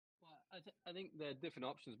I think there are different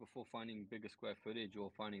options before finding bigger square footage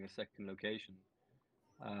or finding a second location.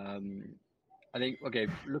 Um, I think, okay,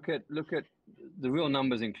 look at the real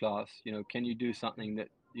numbers in class. Can you do something that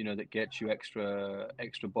that gets you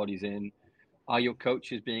extra bodies in? Are your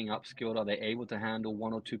coaches being upskilled? Are they able to handle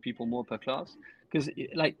one or two people more per class? Because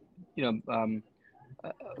like you know,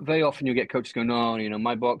 very often you get coaches go, no,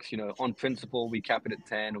 my box, on principle we cap it at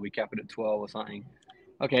 10 or we cap it at 12 or something.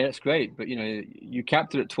 Okay, that's great, but you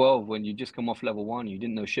capped it at 12 when you just come off level one. You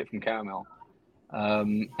didn't know shit from caramel.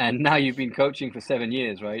 And now you've been coaching for 7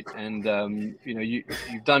 years, right? And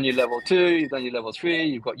you've done your level two, you've done your level three,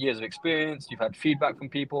 you've got years of experience, you've had feedback from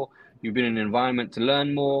people, you've been in an environment to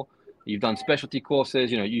learn more, you've done specialty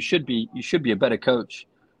courses. You should be a better coach,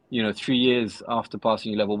 3 years after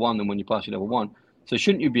passing your level one than when you pass your level one. So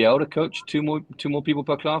shouldn't you be able to coach two more people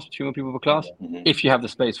per class, three more people per class, if you have the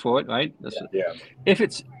space for it, right? Yeah. If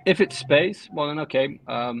it's space, well then okay.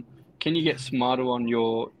 Can you get smarter on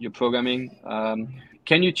your programming?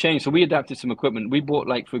 Can you change? So we adapted some equipment. We bought,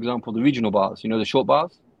 like, for example, the regional bars, the short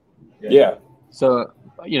bars. Yeah. So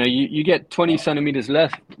you get 20 centimeters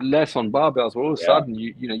less on barbells. All of a sudden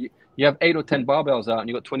you have 8 or 10 barbells out and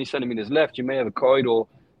you've got 20 centimeters left. You may have a corridor,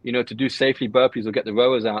 to do safely burpees or get the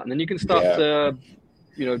rowers out, and then you can start to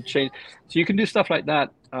change. So you can do stuff like that.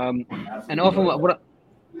 And often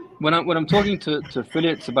when I'm talking to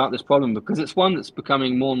affiliates about this problem, because it's one that's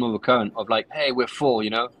becoming more and more recurrent, of like, hey, we're full,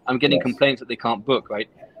 I'm getting complaints that they can't book, right?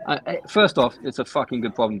 First off, it's a fucking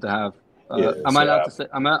good problem to have. Am I allowed to say?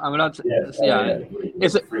 I'm allowed to. Yeah.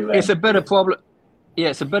 It's a better problem. Yeah,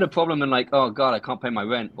 it's a better problem than like, oh God, I can't pay my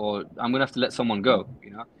rent, or I'm gonna have to let someone go.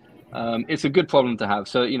 It's a good problem to have.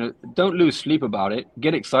 So don't lose sleep about it.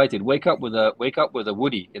 Get excited. Wake up with a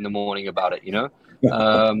Woody in the morning about it.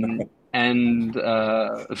 And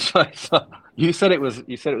so you said it was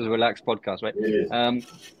a relaxed podcast, right?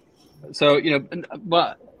 So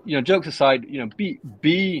but jokes aside,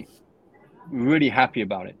 be really happy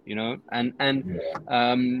about it, and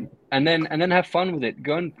then have fun with it.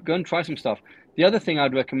 Go and try some stuff. The other thing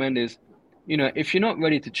I'd recommend is, if you're not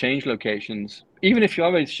ready to change locations, even if you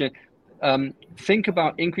are ready to change, think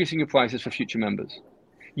about increasing your prices for future members.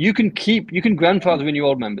 You can grandfather in your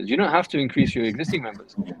old members. You don't have to increase your existing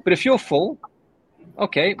members. But if you're full,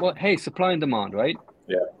 okay, well, hey, supply and demand, right?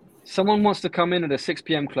 Yeah. Someone wants to come in at a 6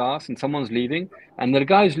 p.m. class and someone's leaving, and the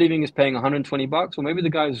guy who's leaving is paying $120, or maybe the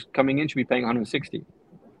guy who's coming in should be paying 160,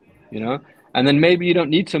 And then maybe you don't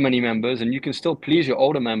need so many members and you can still please your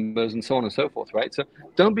older members and so on and so forth, right? So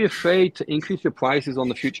don't be afraid to increase your prices on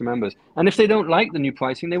the future members. And if they don't like the new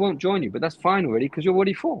pricing, they won't join you, but that's fine already because you're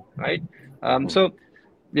already full, right? So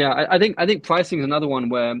yeah, I think pricing is another one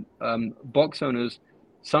where box owners,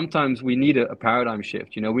 sometimes we need a paradigm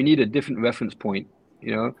shift. We need a different reference point.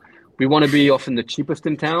 We want to be often the cheapest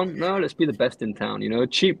in town. No, let's be the best in town.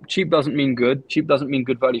 Cheap doesn't mean good. Cheap doesn't mean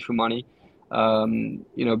good value for money.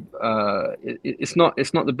 It's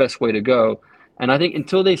not the best way to go. And I think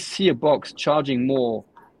until they see a box charging more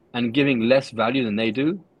and giving less value than they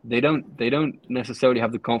do, they don't necessarily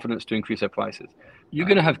have the confidence to increase their prices. You're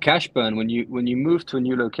going to have cash burn when you move to a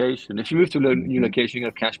new location. If you move to a new location, you're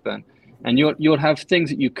going to have cash burn, and you'll have things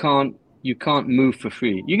that you can't move for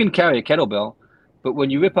free. You can carry a kettlebell, but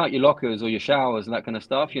when you rip out your lockers or your showers and that kind of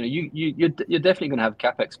stuff, you're definitely going to have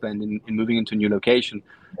capex spend in moving into a new location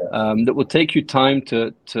that will take you time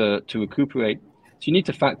to recuperate. So you need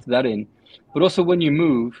to factor that in. But also when you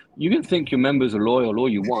move, you can think your members are loyal all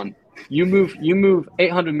you want. You move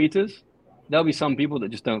 800 meters. There'll be some people that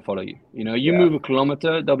just don't follow you. You move a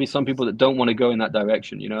kilometer, there'll be some people that don't want to go in that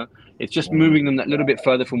direction. It's just moving them that little bit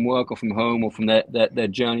further from work or from home or from their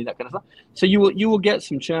journey, that kind of stuff. So you will get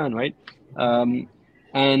some churn, right? And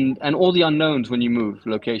all the unknowns when you move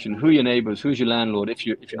location. Who are your neighbors? Who's your landlord? If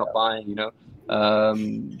you're not buying,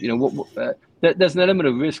 there's an element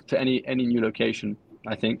of risk to any new location,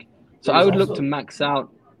 I think. So I would look to max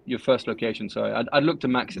out your first location. Sorry, I'd look to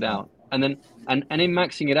max it out. And then, and in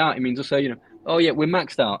maxing it out, it means also, oh yeah, we're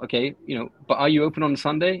maxed out. Okay. But are you open on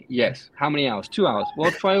Sunday? Yes. How many hours? 2 hours.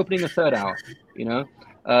 Well, try opening a third hour,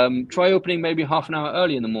 try opening maybe half an hour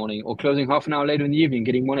early in the morning or closing half an hour later in the evening,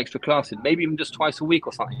 getting one extra class in, maybe even just twice a week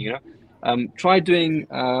or something, try doing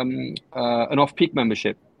an off-peak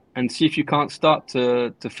membership and see if you can't start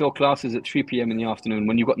to fill classes at 3 p.m. in the afternoon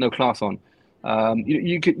when you've got no class on.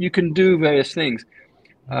 You can do various things.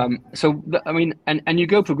 And you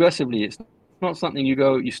go progressively. It's not something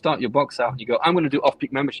you start your box out and you go, I'm going to do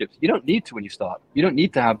off-peak memberships. You don't need to when you start. You don't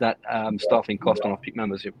need to have that staffing cost on off-peak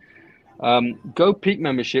membership. Go peak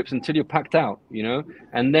memberships until you're packed out,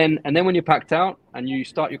 and then when you're packed out and you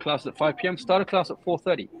start your class at 5 p.m., start a class at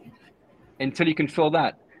 4:30 until you can fill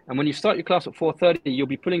that. And when you start your class at 4:30, you'll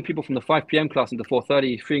be pulling people from the 5 p.m. class into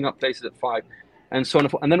 4:30, freeing up places at 5, and so on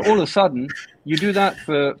and so forth. And then all of a sudden, you do that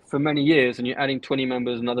for many years, and you're adding 20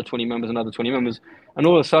 members, another 20 members, another 20 members, and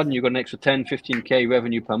all of a sudden you've got an extra 10, 15K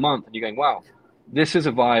revenue per month, and you're going, wow, this is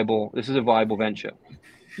a viable venture.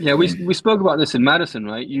 Yeah, we spoke about this in Madison,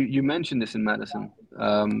 right? You mentioned this in Madison,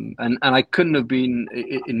 and I couldn't have been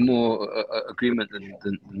in more agreement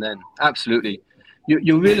than then. Absolutely,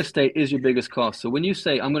 your real estate is your biggest cost. So when you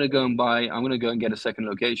say I'm going to go and get a second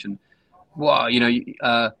location, wow,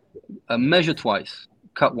 measure twice,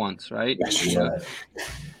 cut once, right? Yes,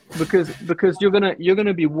 Because you're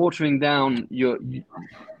gonna be watering down your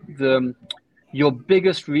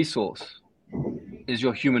biggest resource is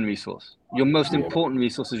your human resource. Your most important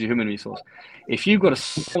resource is your human resource. If you've got a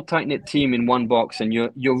small, tight-knit team in one box and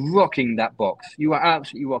you're rocking that box, you are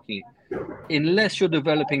absolutely rocking it. Unless you're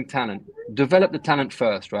developing talent, develop the talent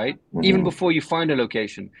first, right? Even before you find a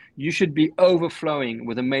location, you should be overflowing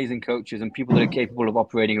with amazing coaches and people that are capable of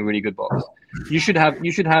operating a really good box. You should have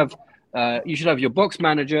your box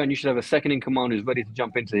manager, and you should have a second in command who's ready to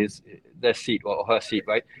jump into their seat or her seat,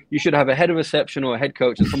 right? You should have a head of reception or a head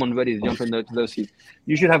coach and someone ready to jump into those seats.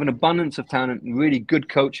 You should have an abundance of talent and really good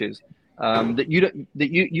coaches that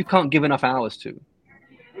you can't give enough hours to,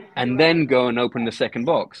 and then go and open the second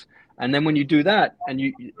box. And then when you do that, and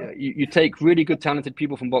you take really good talented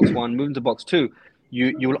people from box 1, move them to box 2,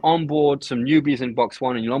 you'll onboard some newbies in box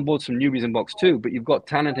 1 and you'll onboard some newbies in box 2, but you've got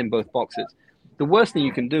talent in both boxes. The worst thing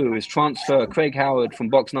you can do is transfer Craig Howard from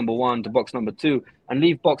box number 1 to box number 2 and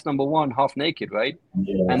leave box number 1 half naked, right?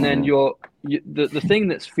 Yeah. And then the thing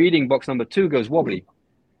that's feeding box number 2 goes wobbly.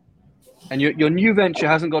 And your new venture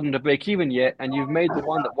hasn't gotten to break even yet, and you've made the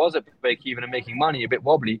one that was at break even and making money a bit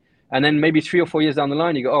wobbly. And then maybe 3 or 4 years down the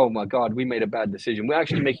line, you go, oh my God, we made a bad decision. We're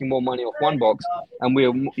actually making more money off one box, and it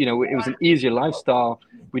was an easier lifestyle.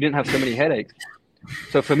 We didn't have so many headaches.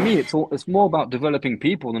 So for me, it's more about developing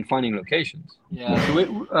people than finding locations. Yeah.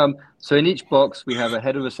 So in each box we have a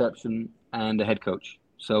head of reception and a head coach.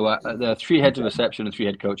 So there are 3 heads of reception and 3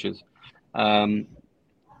 head coaches, and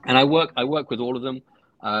I work with all of them.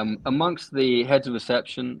 Amongst the heads of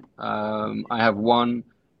reception, I have one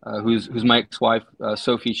who's my ex-wife,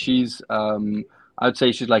 Sophie. She's I'd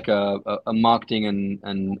say she's like a marketing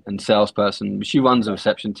and salesperson. She runs the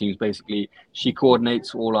reception teams basically. She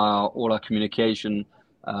coordinates all our communication,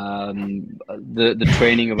 the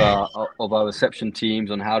training of our reception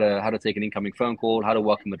teams on how to take an incoming phone call, how to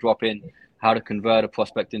welcome a drop in, how to convert a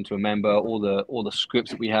prospect into a member, all the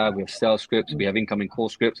scripts that we have. We have sales scripts, we have incoming call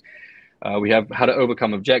scripts. We have how to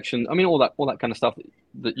overcome objections. I mean, all that kind of stuff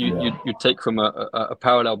that you take from a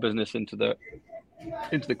parallel business into the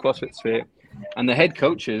CrossFit sphere. And the head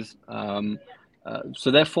coaches,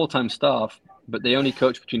 so they're full-time staff, but they only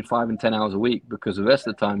coach between 5 and 10 hours a week, because the rest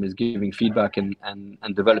of the time is giving feedback and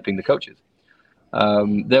developing the coaches.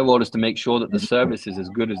 Their role is to make sure that the service is as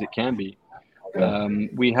good as it can be.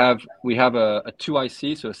 We have a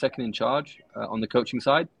 2IC, so a second in charge on the coaching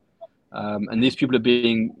side. And these people are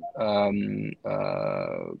being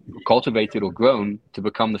cultivated or grown to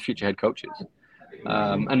become the future head coaches.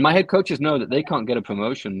 And my head coaches know that they can't get a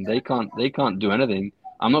promotion. They can't do anything.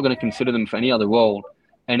 I'm not going to consider them for any other role,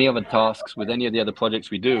 any other tasks with any of the other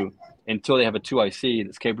projects we do, until they have a 2IC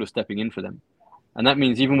that's capable of stepping in for them. And that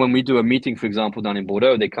means even when we do a meeting, for example, down in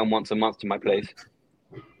Bordeaux, they come once a month to my place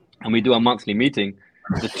and we do our monthly meeting.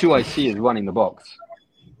 The 2IC is running the box.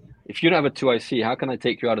 If you don't have a 2IC, how can I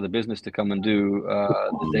take you out of the business to come and do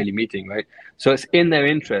the daily meeting, right? So it's in their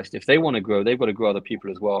interest. If they want to grow, they've got to grow other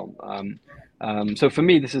people as well. So for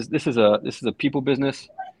me, this is a people business.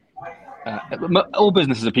 All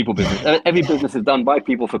business is a people business. Every business is done by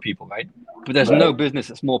people for people, right? But there's no business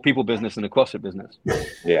that's more people business than a CrossFit business.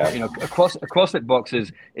 Yeah, a CrossFit box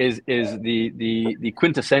is the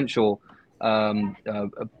quintessential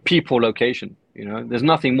people location. There's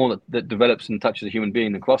nothing more that develops and touches a human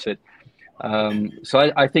being than CrossFit. So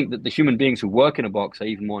I think that the human beings who work in a box are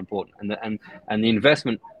even more important, and the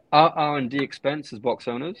investment, our R&D expense as box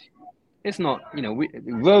owners, it's not,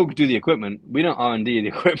 Rogue do the equipment, we don't R&D the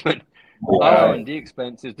equipment. Our R&D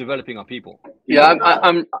expense is developing our people. Yeah,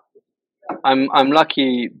 I'm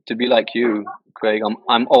lucky to be like you, Craig.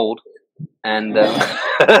 I'm old, and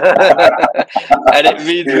and it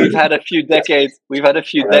means we've had a few decades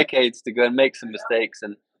to go and make some mistakes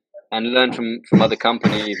and learn from other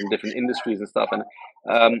companies and different industries and stuff. And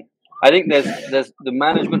I think there's the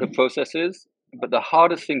management of processes, but the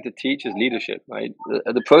hardest thing to teach is leadership, right?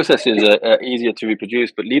 The processes are easier to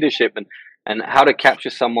reproduce, but leadership and how to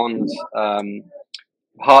capture someone's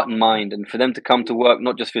heart and mind, and for them to come to work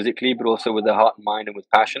not just physically but also with their heart and mind and with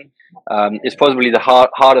passion, is probably the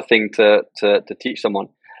harder thing to teach someone.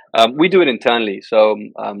 We do it internally, so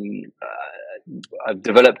I've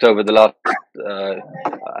developed over the last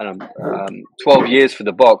I don't know, 12 years for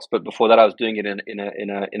the box, but before that I was doing it in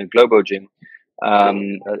a Globo gym, a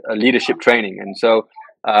leadership training, and so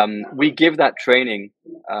we give that training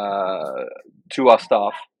to our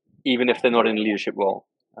staff, even if they're not in a leadership role.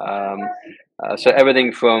 So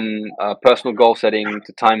everything from personal goal setting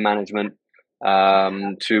to time management,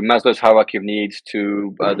 to Maslow's hierarchy of needs,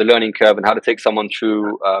 to the learning curve and how to take someone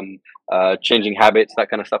through changing habits, that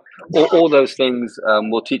kind of stuff. All those things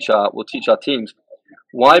we'll teach our teams.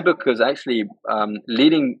 Why? Because actually,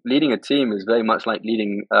 leading a team is very much like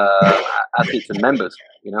leading athletes and members.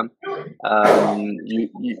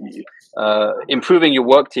 Improving your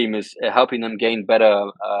work team is helping them gain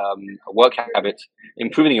better work habits.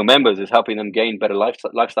 Improving your members is helping them gain better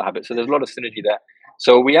lifestyle habits. So there's a lot of synergy there.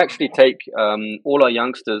 So we actually take all our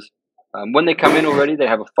youngsters. When they come in already, they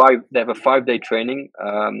have a 5-day training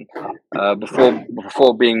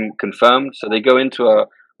before being confirmed. So they go into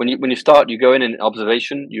when you start, you go in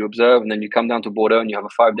observation, you observe, and then you come down to Bordeaux and you have a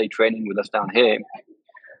 5-day training with us down here,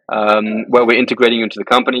 where we're integrating you into the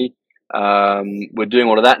company. We're doing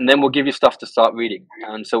all of that, and then we'll give you stuff to start reading.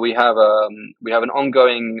 And so we have an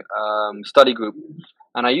ongoing study group.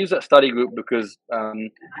 And I use that study group because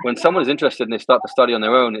when someone is interested and they start to study on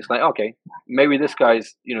their own, it's like, okay, maybe this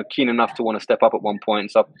guy's keen enough to want to step up at one point and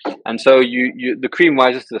stuff. And so the cream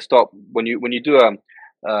rises to the top when you do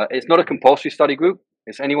it's not a compulsory study group.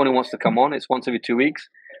 It's anyone who wants to come on. It's once every 2 weeks.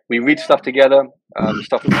 We read stuff together,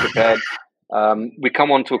 stuff that's prepared. We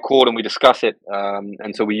come onto a call and we discuss it,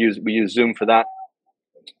 and so we use Zoom for that.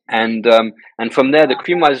 And from there, the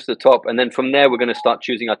cream rises to the top, and then from there, we're going to start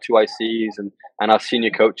choosing our 2 ICs and our senior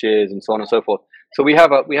coaches and so on and so forth. So we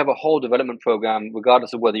have a whole development program,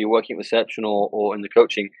 regardless of whether you're working at reception or in the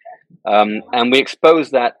coaching, and we expose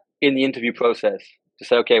that in the interview process to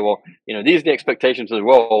say, okay, well, these are the expectations of the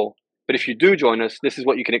role, but if you do join us, this is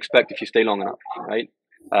what you can expect if you stay long enough, right?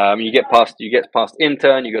 You get past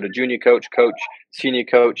intern, you go to junior coach, senior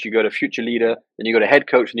coach, you go to future leader, then you go to head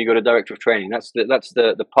coach, and you go to director of training. That's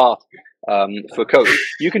the path for a coach.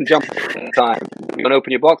 You can jump at any time. You want to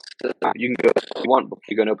open your box, you can go if you want. Before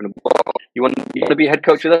you go and open a box, you want to be head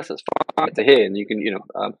coach with us, that's fine to hear, and you can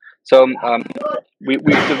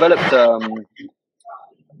we've developed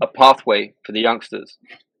a pathway for the youngsters,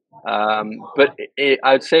 but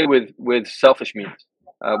I'd say with selfish means.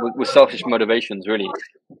 With selfish motivations, really,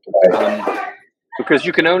 because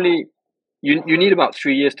you can only you need about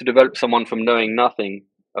 3 years to develop someone from knowing nothing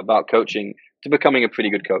about coaching to becoming a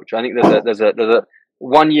pretty good coach. I think there's a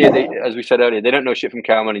 1 year, as we said earlier, they don't know shit from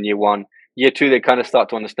caramel in year 1. Year 2, they kind of start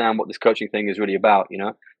to understand what this coaching thing is really about,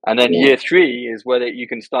 and then year 3 is where you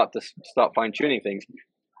can start fine tuning things.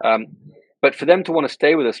 But for them to want to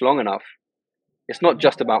stay with us long enough, it's not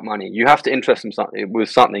just about money. You have to interest them with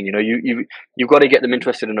something. You've got to get them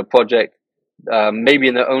interested in a project, maybe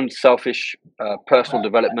in their own selfish personal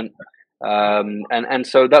development, and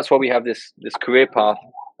so that's why we have this career path,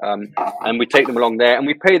 and we take them along there, and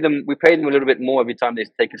we pay them a little bit more every time they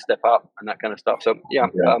take a step up and that kind of stuff. So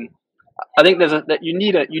I think you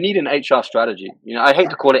need an HR strategy. I hate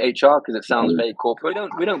to call it HR because it sounds very corporate.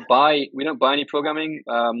 We don't buy any programming.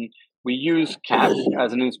 We use CAP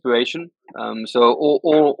as an inspiration. So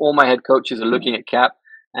all my head coaches are looking at CAP,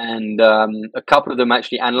 and a couple of them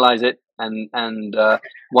actually analyze it. And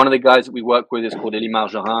one of the guys that we work with is called Elie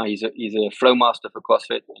Margerin. He's a flow master for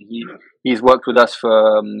CrossFit, and he's worked with us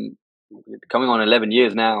for coming on 11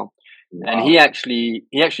 years now. Wow. And he actually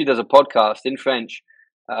does a podcast in French,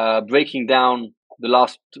 breaking down the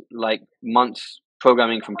last month's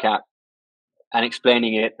programming from CAP, and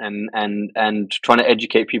explaining it and trying to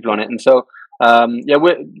educate people on it. And so,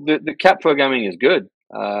 the CAP programming is good,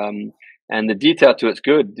 and the detail to it's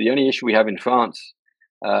good. The only issue we have in France,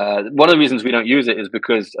 one of the reasons we don't use it is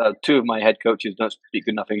because 2 of my head coaches don't speak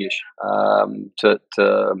good enough English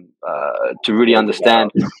to really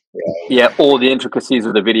understand, all the intricacies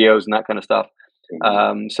of the videos and that kind of stuff.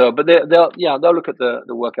 But they'll look at the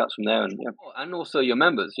workouts from there, and also your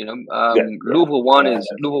members. Louvre 1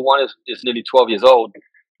 is nearly 12 years old.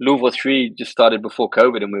 Louvre 3 just started before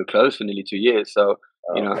COVID, and we were closed for nearly 2 years. So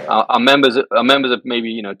our members are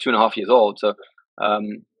maybe 2.5 years old. So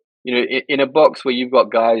in a box where you've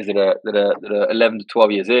got guys that are 11 to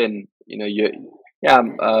 12 years in, you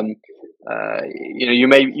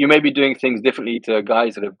may be doing things differently to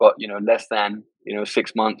guys that have got less than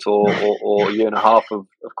 6 months or a year and a half of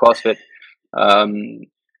CrossFit.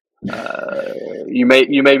 you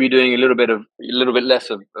may be doing a little bit less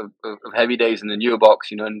of heavy days in the newer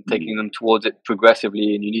box, and taking them towards it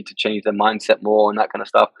progressively, and you need to change their mindset more and that kind of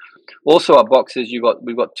stuff. Also, our boxes,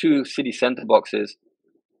 we've got 2 city center boxes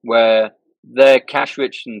where they're cash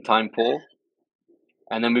rich and time poor.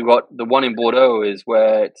 And then we've got the one in Bordeaux is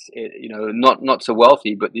where it's not so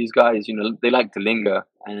wealthy, but these guys, they like to linger,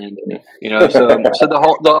 and so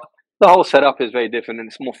the whole setup is very different, and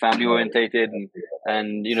it's more family orientated,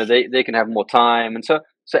 and they can have more time, and so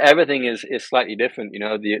everything is slightly different.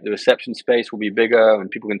 The reception space will be bigger,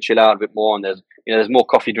 and people can chill out a bit more, and there's more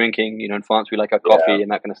coffee drinking. In France we like our coffee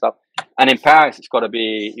and that kind of stuff, and in Paris it's got to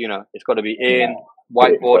be in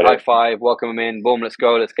whiteboard, high five, welcome them in, boom, let's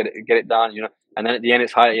go, let's get it done. And then at the end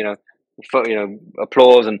it's high,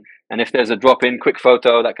 applause, and if there's a drop in, quick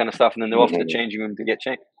photo, that kind of stuff, and then they're off to the changing room to get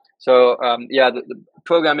changed. So the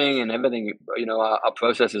programming and everything, our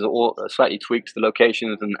processes are all slightly tweaks the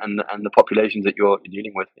locations and the populations that you're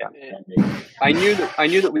dealing with. Yeah, I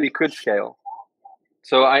knew that we could scale.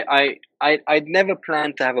 So I'd never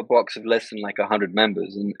planned to have a box of less than like 100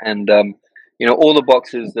 members, and all the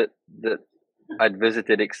boxes that I'd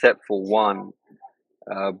visited except for one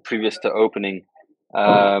previous to opening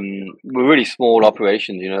were really small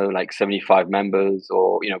operations, like 75 members,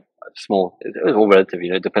 or small. It was all relative,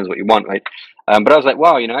 it depends what you want, right? But I was like,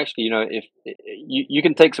 wow, actually, if you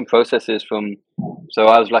can take some processes from. So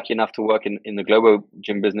I was lucky enough to work in the global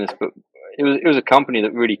gym business, but it was a company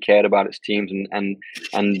that really cared about its teams, and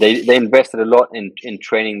they invested a lot in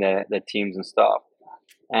training their teams and staff.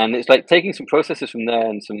 And it's like taking some processes from there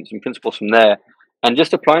and some principles from there, and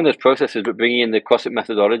just applying those processes, but bringing in the CrossFit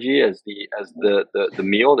methodology as the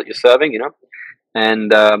meal that you're serving,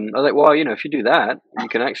 And I was like, well, if you do that, you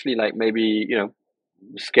can actually maybe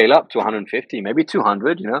scale up to 150, maybe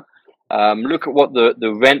 200. Look at what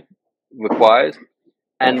the rent requires.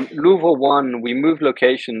 And Louvre 1, we moved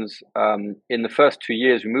locations in the first 2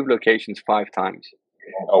 years. We moved locations 5 times.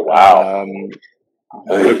 Oh wow!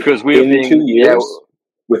 Because we were being 2 years.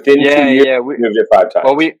 Within 2 years, we moved it 5 times.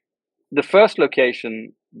 Well, the first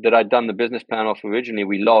location that I'd done the business plan off originally,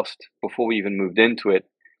 we lost before we even moved into it.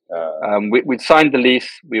 We'd signed the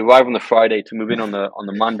lease. We arrived on the Friday to move in on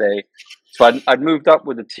the Monday. So I'd moved up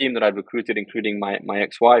with the team that I'd recruited, including my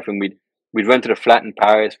ex-wife, and we'd rented a flat in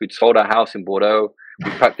Paris. We'd sold our house in Bordeaux.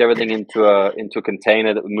 We packed everything into a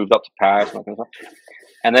container that we moved up to Paris and that kind of stuff.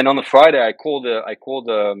 And then on the Friday, I called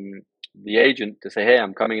the agent to say, hey,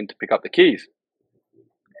 I'm coming in to pick up the keys.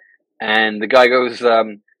 And the guy goes,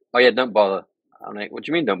 oh yeah, don't bother. I'm like, what do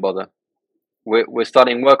you mean don't bother? We're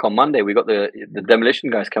starting work on Monday. We got the demolition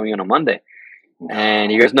guys coming in on Monday. And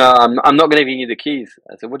he goes, no, I'm not going to give you the keys.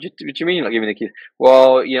 I said, what do you mean you're not giving me the keys?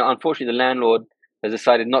 Well, unfortunately the landlord has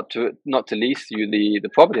decided not to lease you the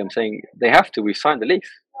property. I'm saying they have to. We signed the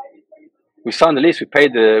lease. We signed the lease. We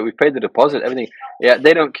paid the deposit, everything. Yeah,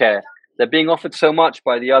 they don't care. They're being offered so much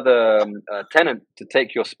by the other tenant to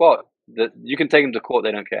take your spot that you can take them to court.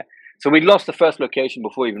 They don't care. So we lost the first location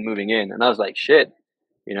before even moving in, and I was like, shit.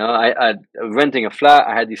 I renting a flat.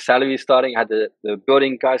 I had these salaries starting. I had the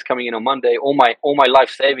building guys coming in on Monday. All my life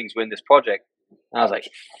savings were in this project, and I was like,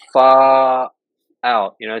 far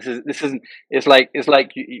out. This isn't. It's like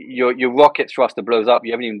your rocket thruster blows up.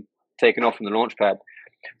 You haven't even taken off from the launch pad.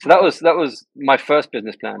 So that was my first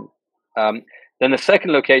business plan. Then the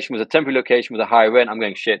second location was a temporary location with a higher rent. I'm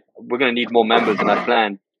going, shit. We're going to need more members than I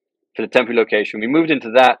planned for the temporary location. We moved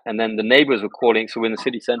into that, and then the neighbors were calling. So we're in the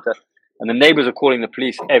city center. And the neighbors are calling the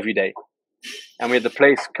police every day, and we had the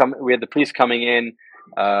police coming in.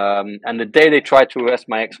 And the day they tried to arrest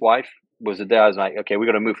my ex-wife was the day I was like, okay, we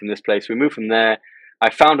got to move from this place. We moved from there.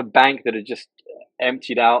 I found a bank that had just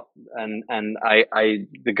emptied out, and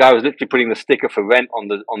the guy was literally putting the sticker for rent on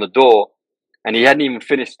the door, and he hadn't even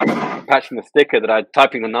finished patching the sticker that I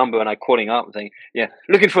typing the number, and I calling up and saying, yeah,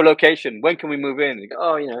 looking for a location. When can we move in? And he go,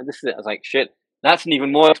 oh, this is it. I was like, shit. That's an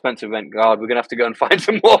even more expensive rent. God, we're going to have to go and find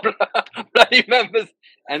some more bloody members.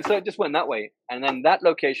 And so it just went that way. And then that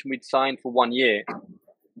location we'd signed for 1 year.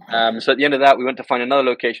 So at the end of that, we went to find another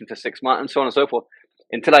location for 6 months and so on and so forth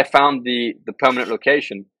until I found the permanent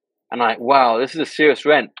location. And I'm like, wow, this is a serious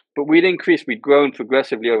rent. But we'd grown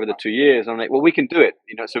progressively over the 2 years. I'm like, well, we can do it.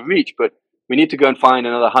 It's a reach, but we need to go and find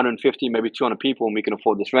another 150, maybe 200 people, and we can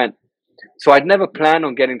afford this rent. So I'd never planned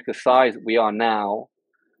on getting to the size that we are now.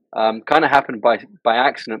 Kind of happened by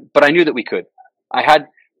accident, but I knew that we could. I had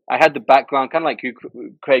the background, kind of like you,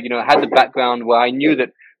 Craig. I had the background where I knew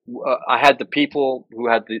that I had the people who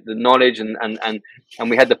had the knowledge and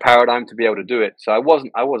we had the paradigm to be able to do it. So I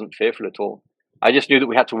wasn't fearful at all. I just knew that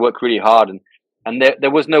we had to work really hard, and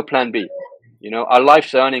there was no plan B. Our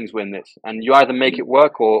life's earnings win this, and you either make it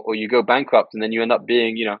work or you go bankrupt, and then you end up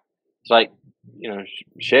being, it's like,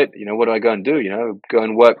 shit. What do I go and do? Go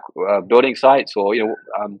and work building sites, or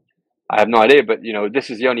I have no idea. But this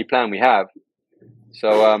is the only plan we have.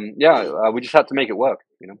 So we just have to make it work.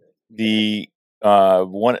 The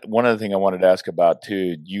one other thing I wanted to ask about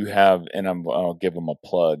too, you have, and I'll give them a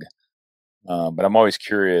plug, but I'm always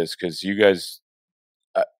curious because you guys,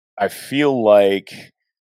 I feel like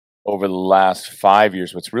over the last 5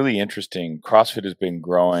 years, what's really interesting, CrossFit has been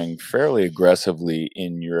growing fairly aggressively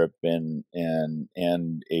in Europe and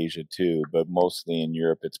Asia too, but mostly in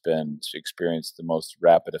Europe, it's experienced the most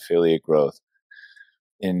rapid affiliate growth.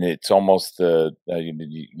 And it's almost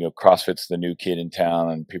CrossFit's the new kid in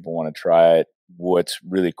town and people want to try it. What's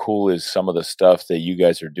really cool is some of the stuff that you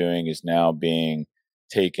guys are doing is now being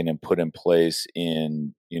taken and put in place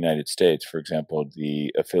in the United States. For example,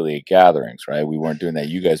 the affiliate gatherings, right? We weren't doing that.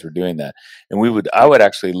 You guys were doing that. And I would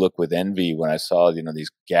actually look with envy when I saw,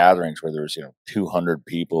 these gatherings where there was, 200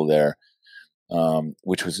 people there,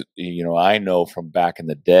 which was, I know from back in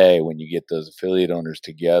the day when you get those affiliate owners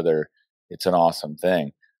together, it's an awesome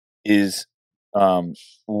thing.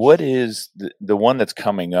 What is the one that's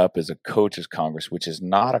coming up is a coaches congress, which is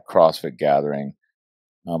not a CrossFit gathering.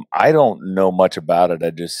 I don't know much about it.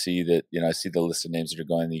 I just see that, I see the list of names that are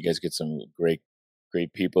going, you guys get some great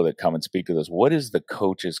people that come and speak to those. What is the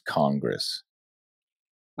coaches congress?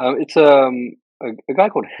 It's a guy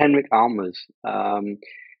called Henrik Almers.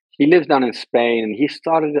 He lives down in Spain, and he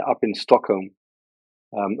started it up in Stockholm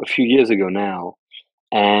a few years ago now.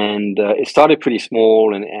 And it started pretty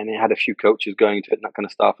small, and it had a few coaches going to it and that kind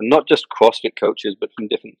of stuff. And not just CrossFit coaches, but from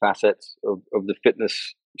different facets of the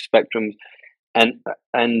fitness spectrum. And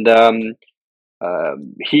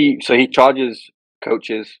he charges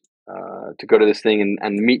coaches to go to this thing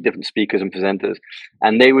and meet different speakers and presenters.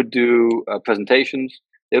 And they would do presentations.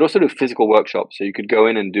 They'd also do physical workshops. So you could go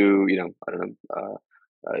in and do,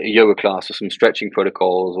 a yoga class or some stretching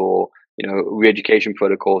protocols or re-education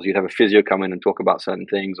protocols. You'd have a physio come in and talk about certain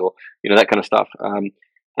things, or that kind of stuff. And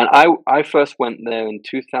I first went there in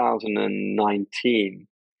 2019.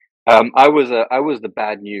 I was the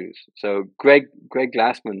bad news. So Greg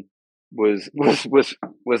Glassman was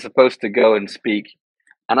supposed to go and speak,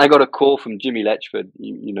 and I got a call from Jimmy Letchford.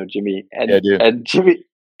 Jimmy, and, yeah, I do. And Jimmy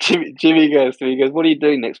goes to me. He goes, "What are you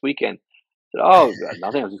doing next weekend?" I said, "Oh,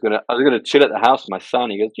 nothing. I was gonna chill at the house with my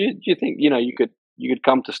son." He goes, "Do you think you could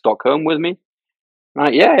come to Stockholm with me?" I'm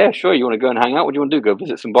like, yeah, sure. You want to go and hang out? What do you want to do? Go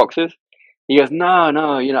visit some boxes? He goes, no,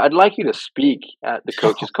 I'd like you to speak at the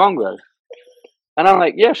Coaches Congress. And I'm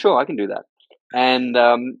like, yeah, sure, I can do that. And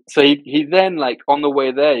so he then, like, on the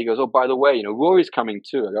way there, he goes, oh, by the way, Rory's coming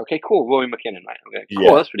too. I go, okay, cool, Rory McKinnon, right? I'm like, cool,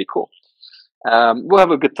 yeah. That's pretty cool. We'll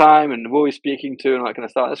have a good time, and Rory's speaking too, and all that kind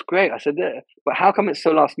of stuff. That's great. I said, but how come it's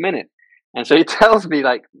so last minute? And so he tells me,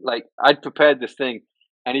 like I'd prepared this thing,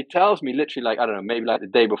 and he tells me literally, like, I don't know, maybe like the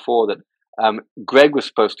day before that Greg was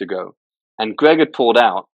supposed to go, and Greg had pulled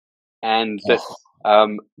out, and that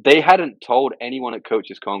they hadn't told anyone at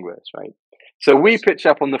Coaches Congress, right? So we pitch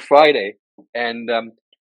up on the Friday, and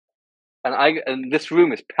this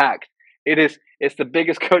room is packed. It's the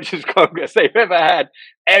biggest Coaches Congress they've ever had.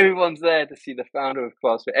 Everyone's there to see the founder of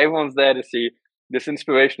CrossFit. Everyone's there to see this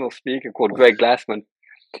inspirational speaker called Greg Glassman.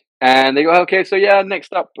 And they go, okay, so yeah,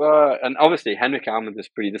 next up, and obviously Henrik Almond is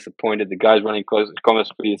pretty disappointed. The guys running Coaches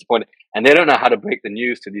Congress are pretty disappointed, and they don't know how to break the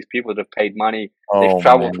news to these people that have paid money. They've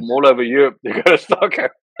traveled from all over Europe. They go to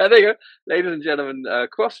Stockholm, and they go, ladies and gentlemen,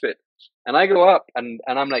 CrossFit. And I go up, and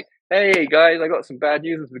I'm like, hey guys, I got some bad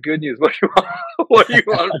news and some good news. What do you want? What do you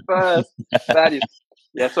want first? Bad news.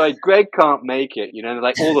 Yeah, so Greg can't make it.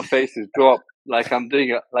 Like all the faces drop, like I'm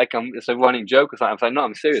doing it, like it's a running joke or something. I'm like, no,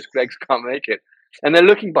 I'm serious. Greg can't make it. And they're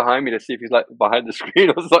looking behind me to see if he's like behind the screen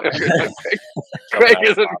or something. Greg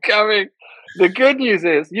isn't coming. The good news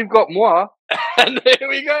is you've got moi, and here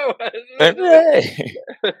we go. Hey,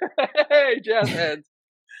 jazz hands.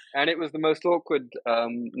 And it was the most awkward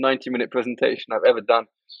 90-minute presentation I've ever done.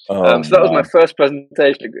 So that was my first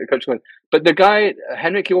presentation at Coach Congress. But the guy,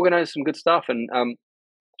 Henrik, he organized some good stuff. And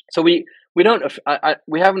so we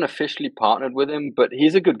haven't officially partnered with him, but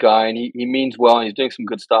he's a good guy, and he means well, and he's doing some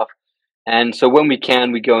good stuff. And so when we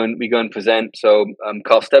can, we go and present. So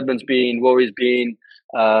Carl Stedman's been, Rory's been,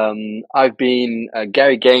 I've been,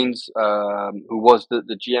 Gary Gaines, who was the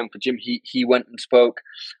GM for Jim, he went and spoke.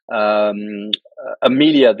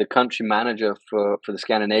 Amelia, the country manager for the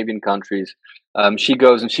Scandinavian countries, she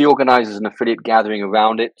goes and she organizes an affiliate gathering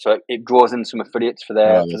around it, so it draws in some affiliates for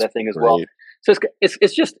their thing as well. So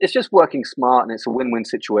it's just working smart, and it's a win-win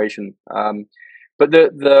situation.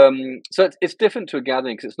 but so it's different to a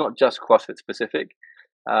gathering because it's not just CrossFit specific.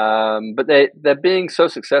 But they're being so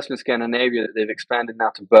successful in Scandinavia that they've expanded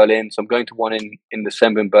now to Berlin. So I'm going to one in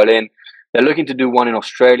December in Berlin. They're looking to do one in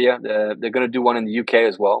Australia. They're going to do one in the UK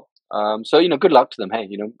as well. So good luck to them. Hey,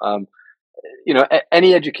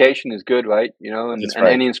 any education is good, right? And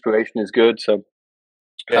any inspiration is good. So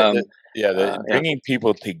bringing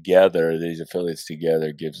people together, these affiliates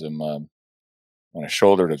together, gives them a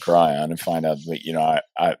shoulder to cry on and find out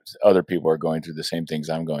that other people are going through the same things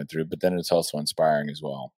I'm going through. But then it's also inspiring as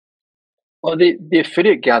well. Well, the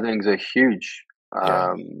affiliate gatherings are huge.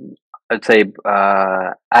 I'd say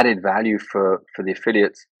added value for the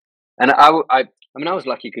affiliates. And I was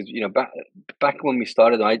lucky because back when we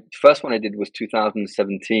started, the first one I did was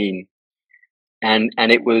 2017, and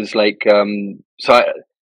it was like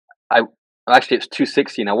I actually it's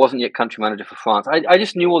 2016. I wasn't yet country manager for France. I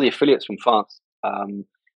just knew all the affiliates from France,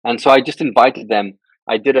 and so I just invited them.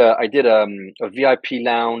 I did a VIP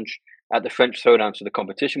lounge at the French Showdown, so the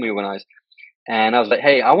competition we organized. And I was like,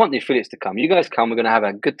 hey, I want the affiliates to come. You guys come. We're going to have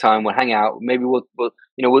a good time. We'll hang out. Maybe we'll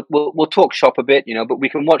talk shop a bit, but we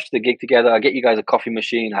can watch the gig together. I'll get you guys a coffee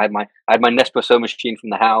machine. I had my Nespresso machine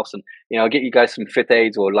from the house, and I'll get you guys some Fit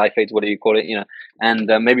Aids or Life Aids, whatever you call it,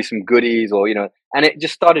 and maybe some goodies and it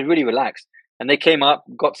just started really relaxed. And they came up,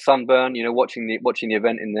 got sunburn, watching the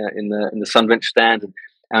event in the Sunbench stand,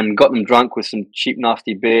 and got them drunk with some cheap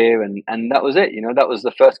nasty beer, and that was it. That was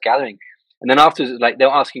the first gathering. And then afterwards, like, they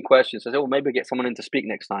were asking questions. I said, well, maybe I'll get someone in to speak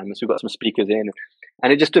next time. And so we got some speakers in.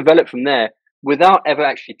 And it just developed from there without ever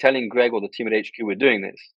actually telling Greg or the team at HQ we're doing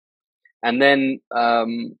this. And then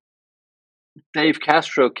Dave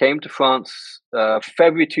Castro came to France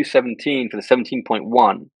February 2017 for the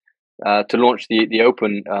 17.1 to launch the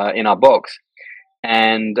Open in our box.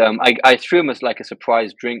 And I threw him as like a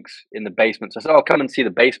surprise drinks in the basement. So I said, "Oh, come and see the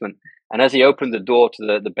basement." And as he opened the door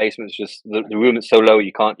to the basement, it's just the room is so low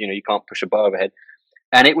you can't push a bar overhead.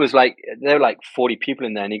 And it was like there were like 40 people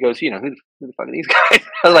in there. And he goes, "Who the fuck are these guys?"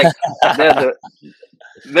 I was like,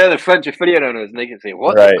 "They're the French affiliate owners." And they can say,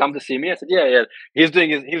 "What? Right. They've come to see me?" I said, "Yeah." He was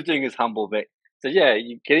doing his humble bit. I said, "Yeah,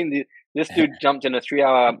 you kidding? This dude jumped in a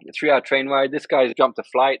 3-hour train ride. This guy's jumped a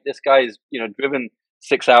flight. This guy's driven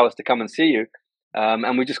 6 hours to come and see you."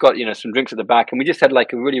 And we just got some drinks at the back, and we just had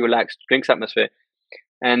like a really relaxed drinks atmosphere.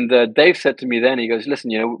 And Dave said to me then, he goes,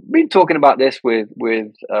 "Listen, we've been talking about this with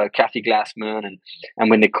Kathy Glassman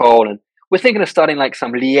and with Nicole, and we're thinking of starting like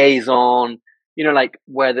some liaison, like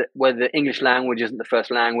where the English language isn't the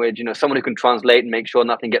first language, someone who can translate and make sure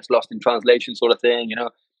nothing gets lost in translation, sort of thing,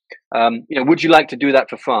 would you like to do that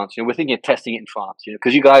for France? We're thinking of testing it in France,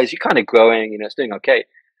 because you guys, you're kind of growing, it's doing okay."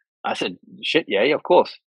 I said, "Shit, yeah, of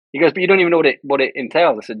course." He goes, "But you don't even know what it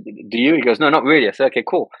entails." I said, "Do you?" He goes, "No, not really." I said, "Okay,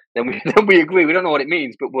 cool. Then we agree. We don't know what it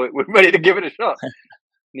means, but we're ready to give it a shot."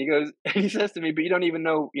 And he says to me, "But you don't even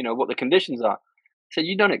know, what the conditions are." I said,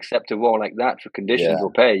 "You don't accept a role like that for conditions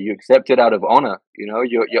or pay. You accept it out of honor.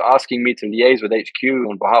 You're asking me to liaise with HQ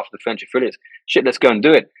on behalf of the French affiliates. Shit, let's go and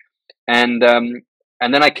do it." And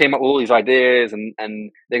then I came up with all these ideas,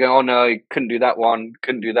 and they go, "Oh no, you couldn't do that one,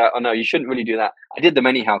 couldn't do that. Oh no, you shouldn't really do that." I did them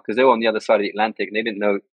anyhow because they were on the other side of the Atlantic and they didn't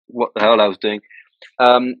know what the hell I was doing.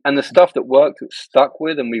 And the stuff that worked, stuck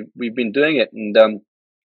with, and we've been doing it. And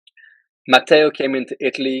Matteo came into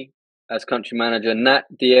Italy as country manager. Nat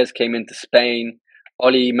Diaz came into Spain.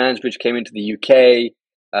 Ollie Mansbridge came into the UK.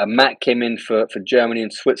 Matt came in for Germany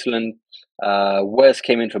and Switzerland. Wes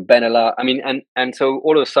came in for Benelux. I mean, and so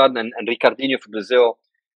all of a sudden, and Ricardinho for Brazil,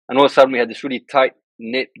 and all of a sudden we had this really tight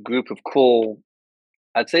knit group of cool.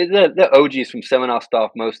 I'd say they're OGs from seminar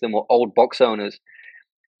staff. Most of them were old box owners,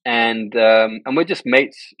 and we're just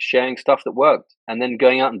mates sharing stuff that worked, and then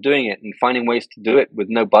going out and doing it and finding ways to do it with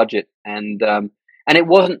no budget. And it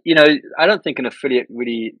wasn't, I don't think an affiliate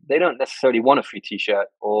really, they don't necessarily want a free T-shirt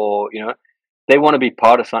or they want to be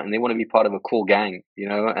part of something. They want to be part of a cool gang,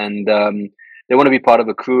 and they want to be part of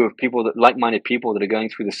a crew of people that like-minded people that are going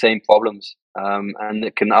through the same problems, and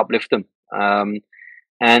that can uplift them.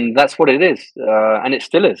 And that's what it is, and it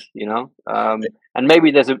still is, and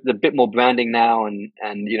maybe there's a bit more branding now, and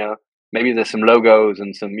maybe there's some logos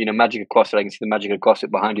and some magic of CrossFit. I can see the magic of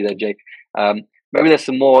CrossFit behind you there, Jake. Maybe there's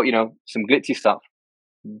some more, some glitzy stuff,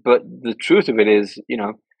 but the truth of it is,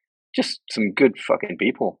 just some good fucking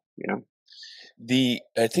people,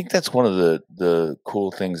 I think that's one of the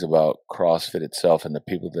cool things about CrossFit itself and the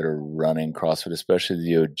people that are running CrossFit, especially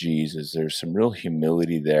the OGs, is there's some real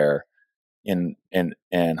humility there. And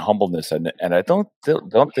humbleness, and I don't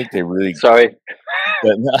think they really. Sorry,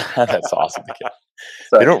 that's awesome.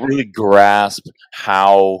 They don't really grasp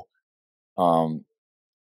how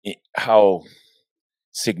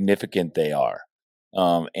significant they are.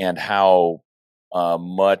 and how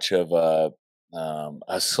much of a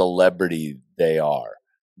celebrity they are.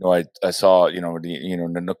 I saw,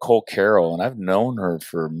 Nicole Carroll, and I've known her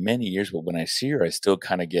for many years, but when I see her, I still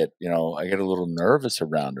kind of get, I get a little nervous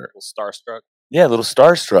around her. A little starstruck. Yeah, a little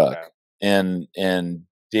starstruck. Okay. And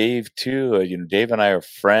Dave too. Dave and I are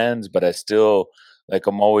friends, but I still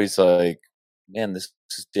I'm always like, man, this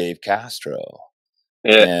is Dave Castro.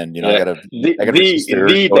 Yeah, and yeah. I gotta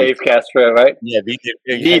the Dave Castro, right? Yeah, the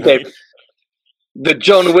Dave, the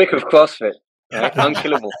John Wick of CrossFit, right?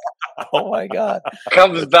 Unkillable. Oh my God!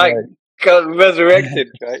 Comes back, resurrected,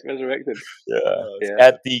 right? Resurrected. Yeah.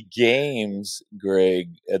 At the games,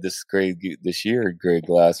 this year, Greg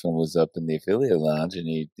Glassman was up in the affiliate lounge, and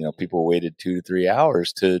he, people waited 2 to 3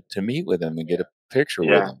 hours to meet with him and get a picture with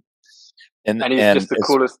him. And he's just the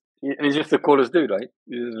coolest. He's just the coolest dude, right?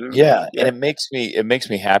 Yeah, and it makes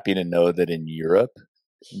me happy to know that in Europe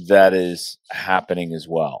that is happening as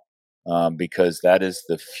well, because that is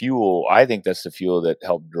the fuel. I think that's the fuel that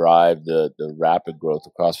helped drive the rapid growth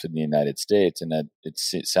of CrossFit in the United States, and that it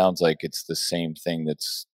sounds like it's the same thing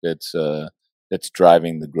that's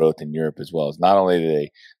driving the growth in Europe as well. It's not only do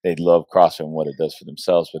they love CrossFit and what it does for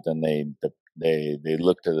themselves, but then they're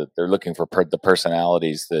looking for the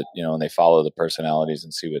personalities that, and they follow the personalities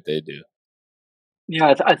and see what they do.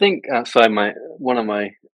 Yeah, I think sorry, one of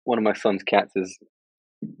my son's cats is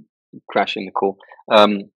crashing the call.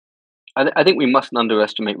 I think we mustn't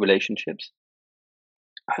underestimate relationships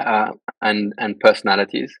and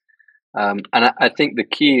personalities. And I think the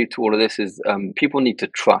key to all of this is people need to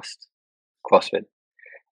trust CrossFit.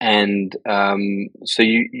 And so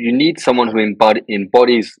you need someone who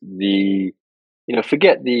embodies the,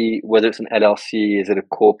 forget whether it's an LLC, is it a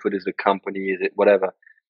corporate, is it a company, is it whatever.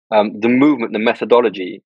 The movement, the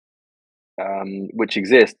methodology which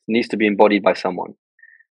exists needs to be embodied by someone.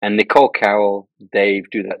 And Nicole Carroll, Dave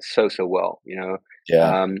do that so well,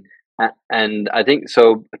 Yeah. And I think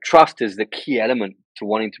so. Trust is the key element to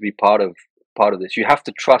wanting to be part of this. You have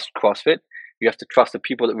to trust CrossFit. You have to trust the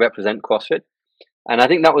people that represent CrossFit. And I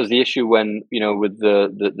think that was the issue when, with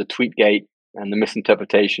the Tweetgate and the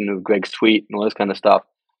misinterpretation of Greg's tweet and all this kind of stuff.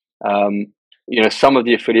 Some of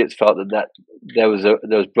the affiliates felt that there was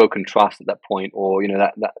broken trust at that point, or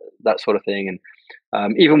that sort of thing. And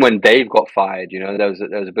even when Dave got fired, there was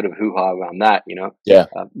a bit of hoo-ha around that. Yeah.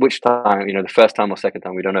 Which time, the first time or second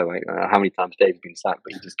time, we don't know, right? How many times Dave's been sacked,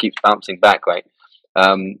 but he just keeps bouncing back, right?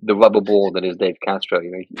 The rubber ball that is Dave Castro,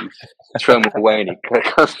 you throw him away and he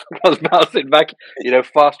comes bouncing back,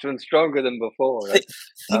 faster and stronger than before. Right?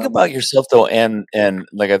 Think about yourself though, and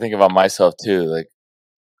I think about myself too.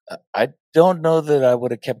 I don't know that I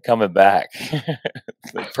would have kept coming back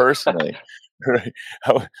personally. Right?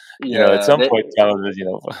 At some point in time,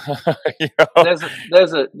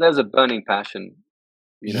 there's a burning passion,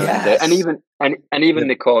 yes. and even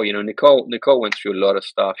Nicole, Nicole went through a lot of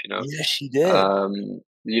stuff, Yes, she did. The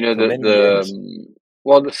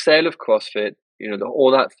sale of CrossFit,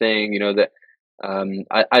 all that thing,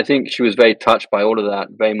 I think she was very touched by all of that,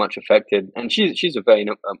 very much affected, and she's a very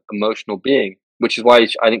emotional being, which is why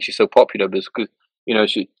I think she's so popular, because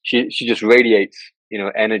she just radiates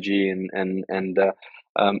energy and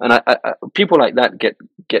people like that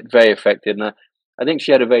get very affected, and I think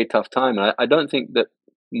she had a very tough time, and I don't think that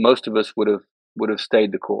most of us would have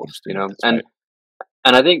stayed the course, and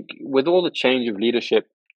I think with all the change of leadership,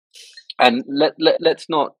 and let's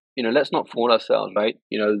not fool ourselves, right?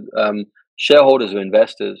 Shareholders are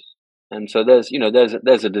investors, and so there's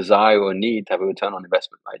a desire or a need to have a return on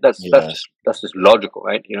investment, right? That's just logical,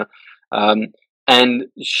 right? And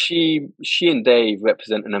she and Dave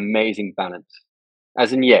represent an amazing balance.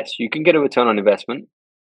 As in, yes, you can get a return on investment,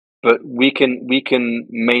 but we can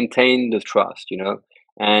maintain the trust,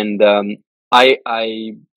 And I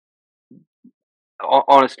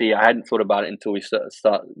honestly, I hadn't thought about it until we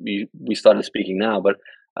started speaking now. But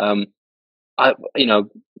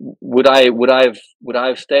would I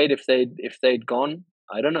have stayed if they'd gone?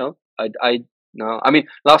 I don't know. No. I mean,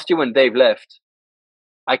 last year when Dave left,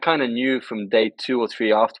 I kind of knew from day 2 or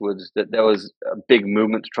 3 afterwards that there was a big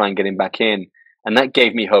movement to try and get him back in, and that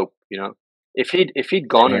gave me hope. If he'd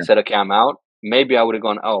gone and said, "Okay, I'm out," maybe I would have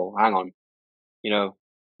gone, "Oh, hang on,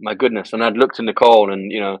 my goodness." And I'd looked to Nicole,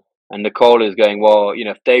 and and Nicole is going, "Well,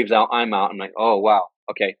 if Dave's out, I'm out." I'm like, "Oh, wow,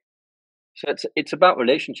 okay." So it's about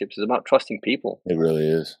relationships. It's about trusting people. It really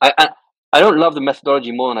is. I don't love the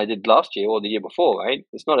methodology more than I did last year or the year before, right?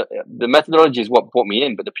 It's not the methodology is what brought me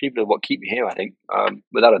in, but the people are what keep me here, I think,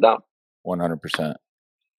 without a doubt. 100%.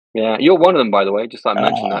 Yeah, you're one of them, by the way. Just like I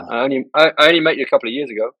mentioned that. I only met you a couple of years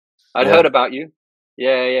ago. I'd heard about you.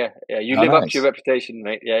 Yeah. You live up to your reputation,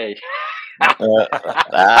 mate. Yeah.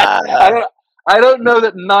 I don't know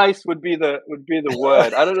that nice would be the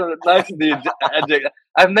word. I don't know that nice is the adjective.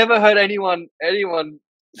 I've never heard anyone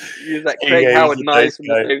use that. Craig Yeah, Howard he's a nice nice in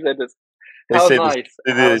the guy. same sentence. They How say nice.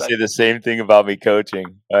 they say the same thing about me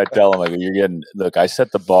coaching. I tell them, I go, "You're getting look. I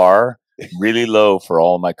set the bar really low for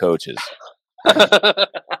all my coaches."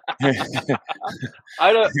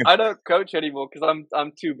 I don't coach anymore because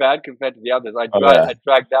I'm too bad compared to the others. I Oh,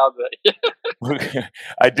 drag down the.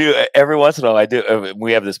 I do every once in a while. I do.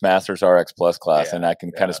 We have this Masters RX Plus class, and I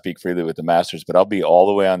can kind yeah. of speak freely with the Masters. But I'll be all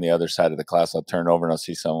the way on the other side of the class. I'll turn over and I'll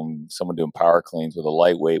see someone doing power cleans with a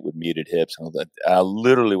lightweight with muted hips, and I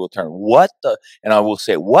literally will turn, "What the?" And I will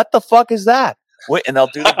say, "What the fuck is that?" Wait, and I'll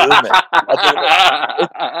do the movement.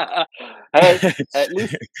 Hey, at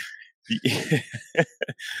least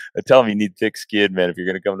I tell them you need thick skin, man, if you're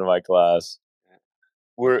going to come to my class.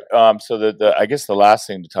 We're so the I guess the last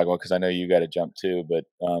thing to talk about, because I know you got to jump too, but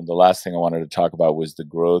the last thing I wanted to talk about was the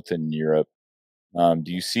growth in Europe.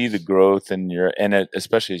 Do you see the growth in Europe, and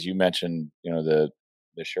especially as you mentioned, the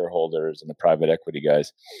shareholders and the private equity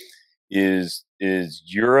guys, is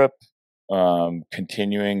Europe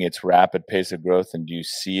continuing its rapid pace of growth, and do you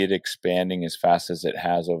see it expanding as fast as it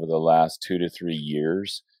has over the last 2 to 3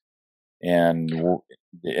 years? And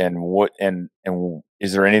what and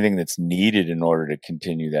is there anything that's needed in order to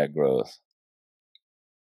continue that growth?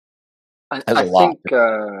 I That's a lot. think,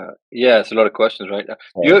 it's a lot of questions, right?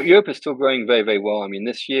 Europe is still growing very, very well. I mean,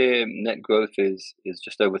 this year net growth is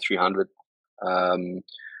just over 300,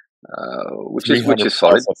 which is 300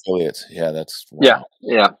 solid. plus affiliates. Yeah, that's wow.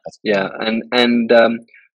 Yeah. And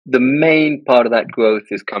the main part of that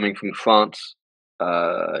growth is coming from France,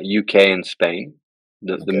 UK, and Spain.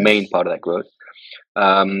 The main part of that growth.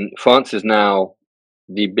 France is now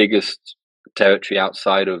the biggest territory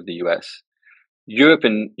outside of the US. Europe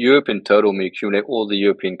in total, when we accumulate all the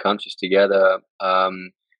European countries together,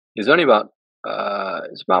 is only about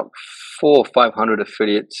it's about 400 or 500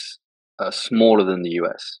 affiliates smaller than the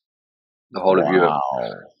US, the whole of Europe.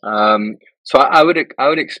 So I would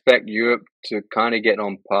expect Europe to kind of get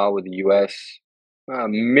on par with the US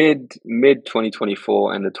mid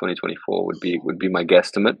 2024, end of 2024 would be my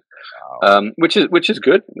guesstimate. Which is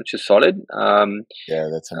good, which is solid. Yeah,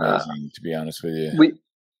 that's amazing. To be honest with you,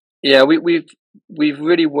 we've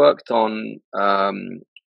really worked on.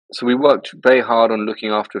 So we worked very hard on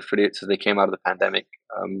looking after affiliates as they came out of the pandemic.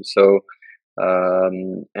 And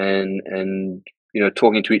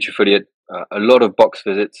talking to each affiliate, a lot of box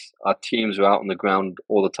visits. Our teams are out on the ground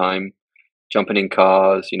all the time, jumping in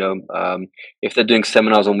cars. If they're doing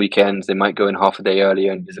seminars on weekends, they might go in half a day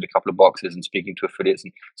earlier and visit a couple of boxes and speaking to affiliates.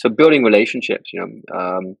 And so building relationships,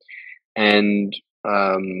 so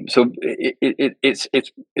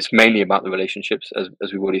it's mainly about the relationships,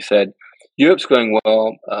 as we've already said. Europe's growing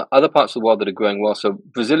well. Other parts of the world that are growing well. So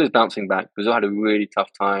Brazil is bouncing back. Brazil had a really tough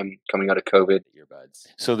time coming out of COVID.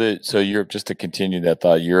 So Europe, just to continue that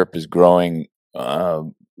thought, Europe is growing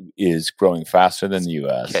faster than the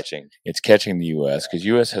U.S. It's catching the U.S. because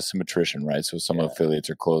U.S. has some attrition, right? So some affiliates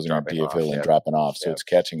are closing or de-affiliating, dropping off. So it's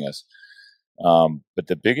catching us. But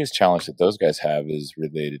the biggest challenge that those guys have is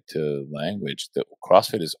related to language. That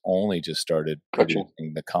CrossFit has only just started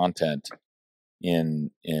producing the content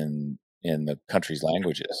in the country's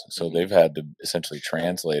languages. So they've had to essentially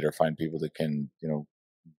translate or find people that can,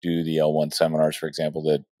 do the L1 seminars, for example,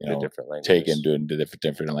 that take and do it into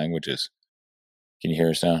different languages. Can you hear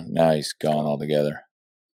us now? Now he's gone altogether.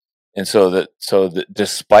 And so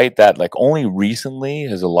despite that, like only recently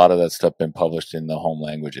has a lot of that stuff been published in the home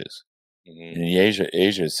languages. And in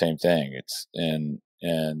Asia, same thing. And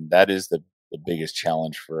that is the biggest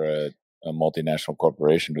challenge for a multinational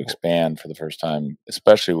corporation to expand for the first time,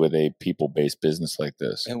 especially with a people-based business like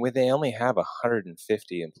this. And they only have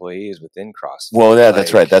 150 employees within CrossFit. Well,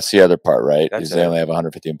 that's right. That's the other part, right? They only have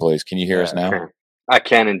 150 employees. Can you hear us now? I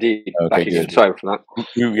can indeed. Okay, good. Sorry for that.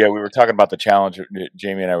 We were talking about the challenge.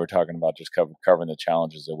 Jamie and I were talking about just covering the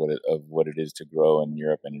challenges of what it is to grow in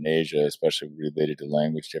Europe and in Asia, especially related to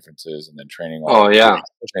language differences and then training. Especially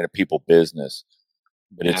in a people business.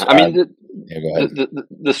 But it's. I mean, go ahead.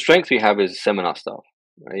 The strength we have is seminar stuff,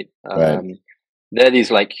 right? They're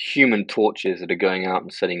these like human torches that are going out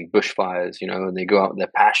and setting bushfires, and they go out with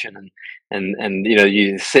their passion and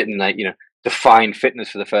you sit and define fitness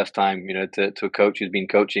for the first time, to a coach who's been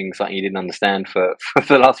coaching something he didn't understand for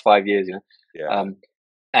the last 5 years,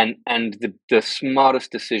 and the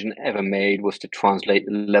smartest decision ever made was to translate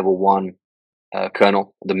the level 1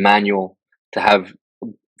 kernel, the manual, to have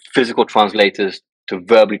physical translators to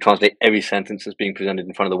verbally translate every sentence that's being presented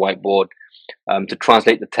in front of the whiteboard, to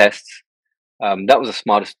translate the tests. That was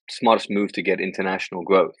the smartest move to get international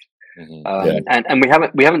growth. Yeah. And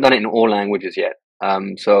we haven't done it in all languages yet.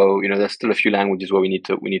 So there's still a few languages where we need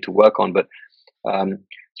to work on, but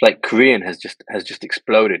it's like Korean has just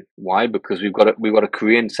exploded. Why? Because we've got a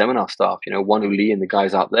Korean seminar staff. Wonu Lee and the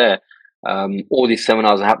guys out there. All these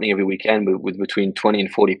seminars are happening every weekend with between 20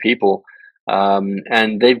 and 40 people,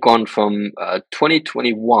 and they've gone from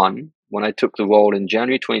 2021, when I took the role in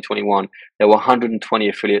January 2021, there were 120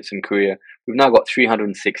 affiliates in Korea. We've now got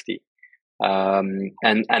 360. And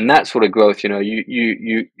that sort of growth,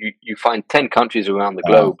 you find 10 countries around the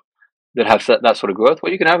globe that have that sort of growth.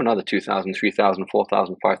 Well, you can have another 2,000, 3,000,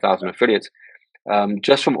 4,000, 5,000 affiliates,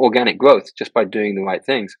 just from organic growth, just by doing the right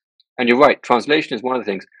things. And you're right, translation is one of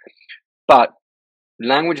the things, but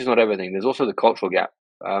language is not everything. There's also the cultural gap.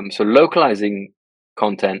 So localizing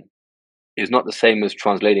content is not the same as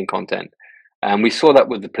translating content. And we saw that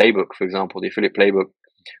with the playbook, for example, the affiliate playbook,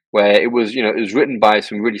 where it was written by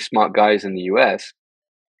some really smart guys in the US.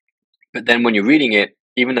 But then when you're reading it,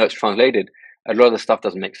 even though it's translated, a lot of the stuff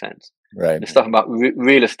doesn't make sense. Right. The stuff about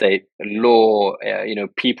real estate, law,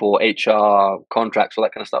 people, HR, contracts, all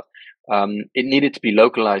that kind of stuff. It needed to be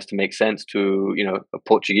localized to make sense to, a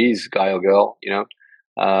Portuguese guy or girl,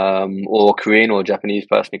 or Korean or Japanese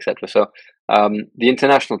person, etc. So the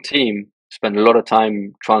international team spend a lot of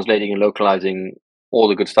time translating and localizing all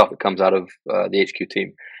the good stuff that comes out of the HQ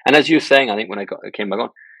team. And as you were saying, I think when I came back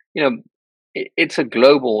on, it's a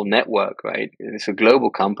global network, right? It's a global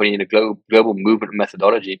company and a global movement and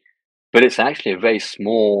methodology, but it's actually a very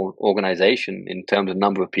small organization in terms of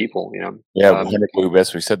number of people. Yeah,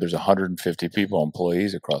 as we said, there's 150 people,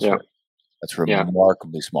 employees across. Yeah. That's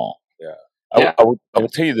remarkably small. Yeah. I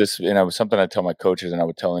would tell you this, and it was something I tell my coaches, and I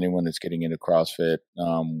would tell anyone that's getting into CrossFit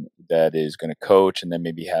that is going to coach, and then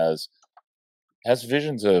maybe has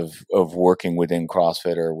visions of working within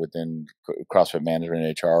CrossFit or within CrossFit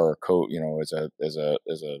management, HR, or as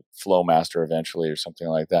a flow master eventually, or something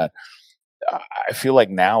like that. I feel like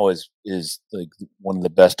now is like one of the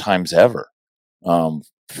best times ever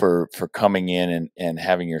for coming in and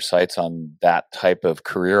having your sights on that type of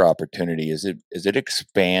career opportunity. As it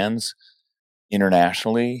expands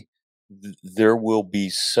internationally, there will be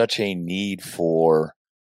such a need for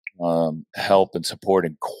help and support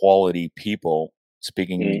and quality people.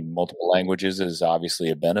 Speaking multiple languages is obviously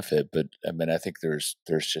a benefit, but I mean, I think there's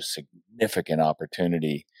just significant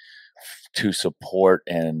opportunity to support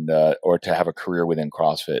and or to have a career within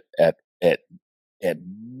CrossFit at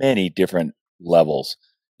many different levels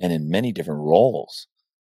and in many different roles.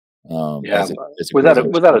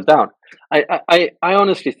 Without a doubt. I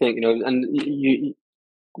honestly think, and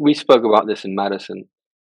we spoke about this in Madison.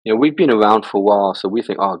 We've been around for a while, so we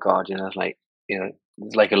think, oh God, it's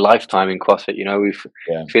like a lifetime in CrossFit. We've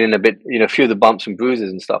feeling a bit, a few of the bumps and bruises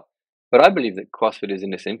and stuff. But I believe that CrossFit is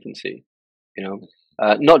in its infancy.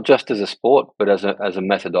 Not just as a sport, but as a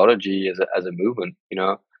methodology, as a movement.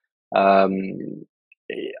 I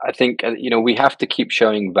think we have to keep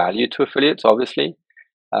showing value to affiliates, obviously,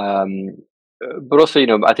 but also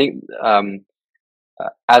I think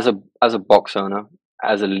as a box owner,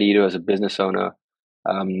 as a leader, as a business owner,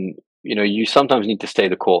 you sometimes need to stay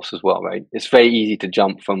the course as well, right? It's very easy to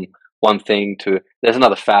jump from one thing to there's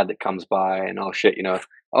another fad that comes by, and oh shit,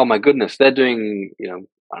 oh my goodness, they're doing I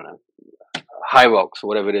don't know, high rocks or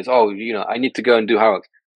whatever it is. Oh, I need to go and do high rocks.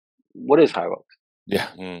 What is high rocks? Yeah.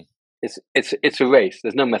 It's a race.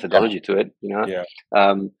 There's no methodology to it.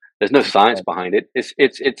 There's no science behind it. It's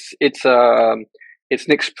an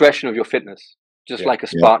expression of your fitness, just like a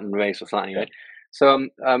Spartan race or something, right? So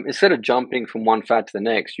instead of jumping from one fad to the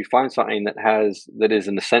next, you find something that is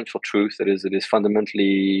an essential truth, that is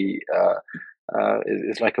fundamentally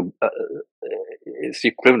it's like it's the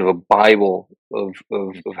equivalent of a Bible of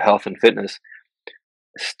health and fitness.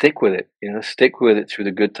 Stick with it, stick with it through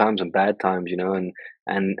the good times and bad times, and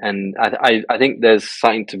I think there's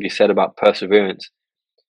something to be said about perseverance,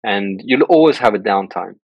 and you'll always have a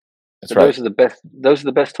downtime. That's right. Those are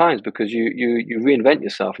the best times, because you reinvent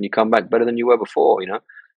yourself and you come back better than you were before.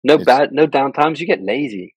 No downtimes. You get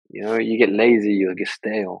lazy. You get lazy. You'll get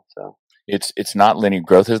stale. So it's not linear.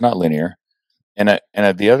 Growth is not linear. And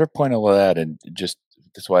the other point I'll add, and just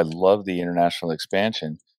that's why I love the international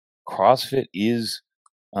expansion. CrossFit is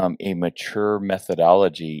a mature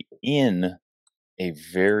methodology in a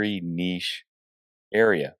very niche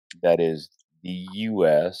area that is the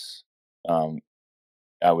U.S.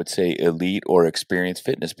 I would say elite or experienced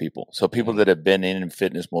fitness people. So people that have been in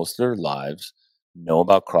fitness most of their lives know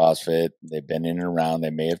about CrossFit. They've been in and around.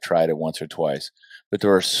 They may have tried it once or twice, but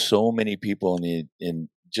there are so many people in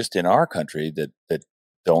our country that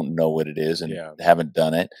don't know what it is and haven't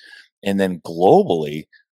done it. And then globally,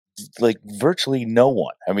 like virtually no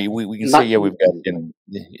one. I mean, we can say, yeah, we've got,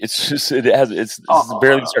 it's just, it's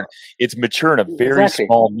barely started. It's mature in a very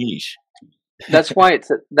small niche. That's why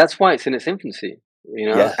it's in its infancy,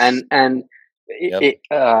 Yes. and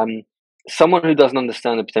someone who doesn't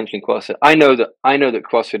understand the potential in CrossFit, I know that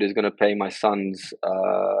CrossFit is going to pay my son's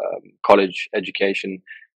college education.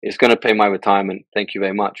 It's going to pay my retirement. Thank you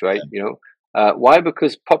very much. Right. Why?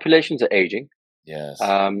 Because populations are aging. Yes.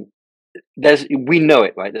 We know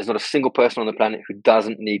it, right? There's not a single person on the planet who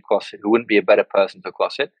doesn't need CrossFit, who wouldn't be a better person for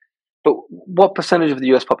CrossFit. But what percentage of the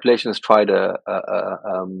US population has tried a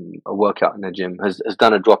workout in a gym, has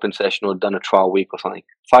done a drop-in session or done a trial week or something?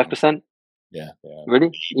 5%? Yeah.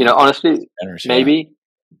 Really? Honestly, maybe.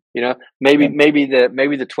 Maybe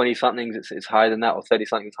the 20-somethings it's higher than that, or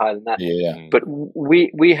 30-somethings it's higher than that. Yeah. But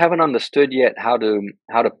we haven't understood yet how to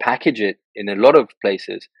package it in a lot of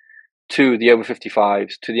places to the over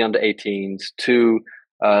 55s, to the under 18s, to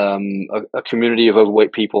a community of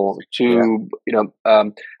overweight people, to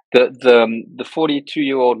the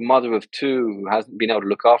 42-year-old mother of two who hasn't been able to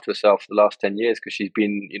look after herself for the last 10 years because she's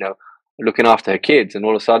been looking after her kids, and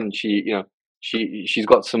all of a sudden she's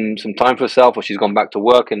got some time for herself, or she's gone back to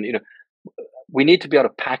work, and we need to be able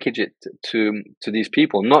to package it to these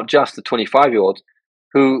people, not just the 25-year-olds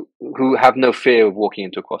who have no fear of walking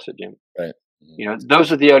into a CrossFit gym. Right.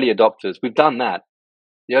 Those are the early adopters. We've done that.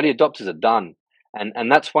 The early adopters are done,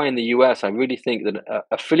 and that's why in the US I really think that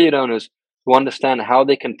affiliate owners who understand how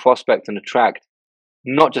they can prospect and attract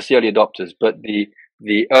not just the early adopters, but the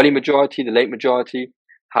early majority, the late majority,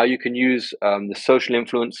 how you can use the social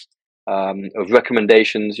influence of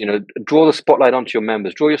recommendations. Draw the spotlight onto your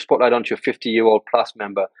members. Draw your spotlight onto your 50-year-old plus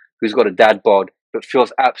member who's got a dad bod but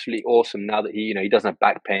feels absolutely awesome now that he doesn't have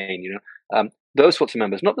back pain. Those sorts of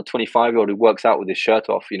members, not the 25-year-old who works out with his shirt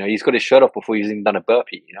off. He's got his shirt off before he's even done a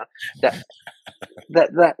burpee.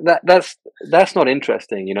 That's not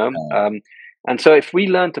interesting. And so if we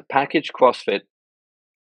learn to package CrossFit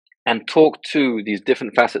and talk to these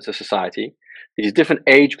different facets of society, these different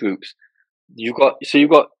age groups, you've got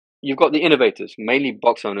the innovators, mainly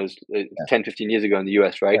box owners 10, 15 years ago in the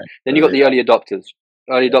US, right? Then you've got the early adopters.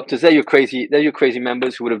 Early adopters, they're your crazy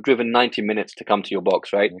members who would have driven 90 minutes to come to your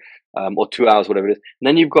box, right? Or 2 hours, whatever it is. And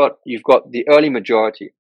then you've got the early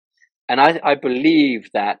majority. And I believe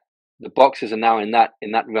that the boxers are now in that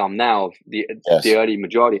realm now of the early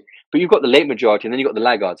majority. But you've got the late majority, and then you've got the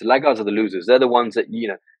laggards. The laggards are the losers. They're the ones that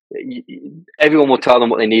everyone will tell them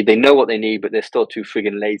what they need. They know what they need, but they're still too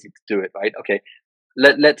friggin' lazy to do it, right? Okay.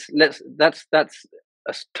 Let's that's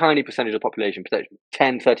a tiny percentage of the population,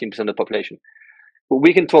 10, 13% of the population. But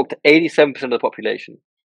we can talk to 87% of the population,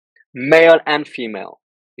 male and female.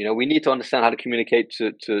 We need to understand how to communicate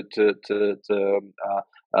to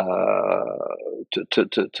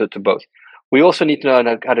both. We also need to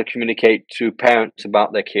know how to communicate to parents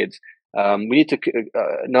about their kids. We need to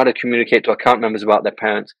know how to communicate to account members about their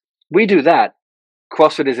parents. We do that.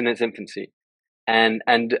 CrossFit is in its infancy, and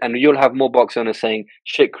you'll have more box owners saying,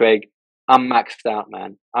 "Shit, Craig, I'm maxed out,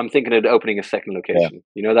 man. I'm thinking of opening a second location."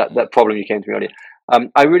 That problem you came to me earlier.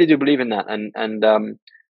 I really do believe in that, and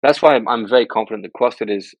that's why I'm very confident that CrossFit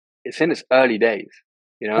it's in its early days.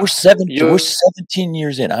 We're 17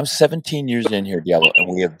 years in. I'm 17 years in here, Diablo,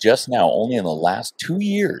 and we have just now, only in the last 2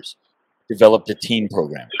 years, developed a teen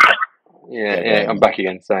program. Yeah, I'm back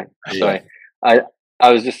again. Sorry.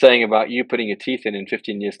 I was just saying about you putting your teeth in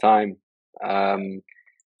 15 years' time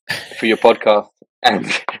for your podcast, and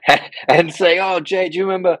saying, "Oh, Jay, do you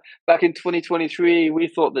remember back in 2023 we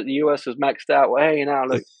thought that the US was maxed out? Well, hey, now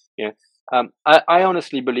look." I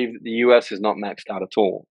honestly believe that the US is not maxed out at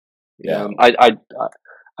all.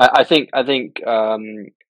 I think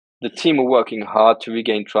the team are working hard to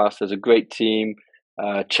regain trust. There's a great team.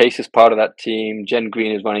 Chase is part of that team. Jen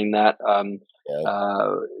Green is running that.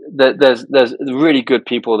 There's really good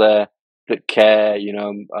people there that care,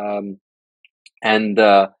 and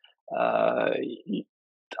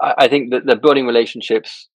I think that they're building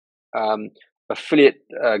relationships. Affiliate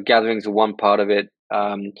gatherings are one part of it.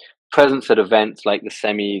 Presence at events like the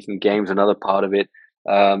semis and games, another part of it.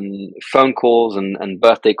 Phone calls and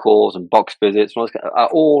birthday calls and box visits are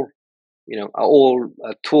all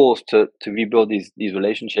tools to rebuild these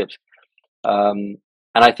relationships. And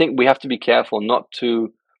I think we have to be careful not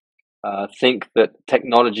to think that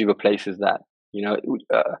technology replaces that.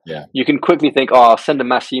 You can quickly think, "Oh, I'll send a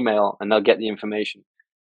mass email and they'll get the information."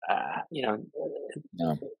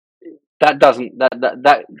 No.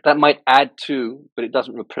 That might add to, but it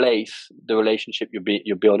doesn't replace the relationship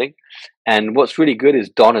you're building. And what's really good is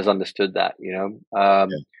Don has understood that.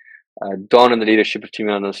 Don and the leadership of team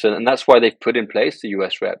understood, and that's why they've put in place the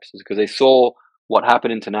US reps, is because they saw what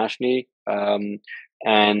happened internationally.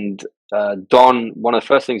 And Don, one of the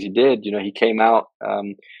first things he did, he came out.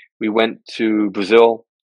 We went to Brazil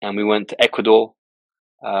and we went to Ecuador.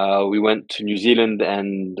 We went to New Zealand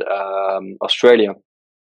and Australia.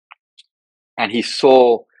 And he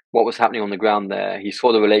saw what was happening on the ground there. He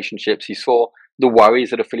saw the relationships. He saw the worries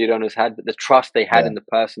that affiliate owners had, but the trust they had in the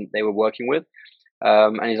person they were working with.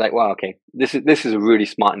 And he's like, wow, okay, this is a really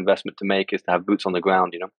smart investment to make, is to have boots on the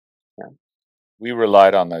ground, Yeah. We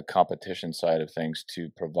relied on the competition side of things to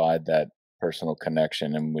provide that personal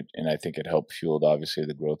connection, and I think it helped fueled obviously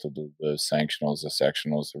the growth of the sanctionals, the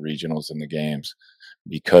sectionals, the regionals, and the games,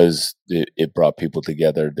 because it brought people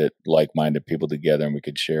together, that like-minded people together, and we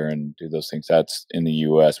could share and do those things. That's in the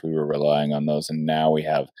U.S. We were relying on those, and now we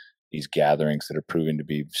have these gatherings that are proving to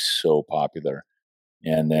be so popular.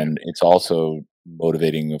 And then it's also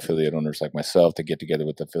motivating affiliate owners like myself to get together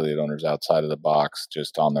with affiliate owners outside of the box,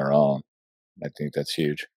 just on their own. I think that's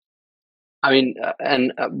huge. I mean,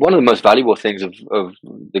 and one of the most valuable things of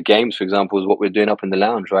the games, for example, is what we're doing up in the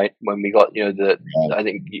lounge, right? When we got, I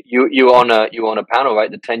think you were on a panel, right?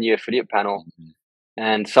 The 10-year affiliate panel,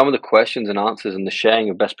 and some of the questions and answers and the sharing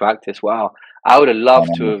of best practice. Wow, I would have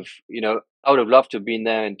loved to have, I would have loved to have been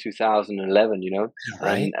there in 2011,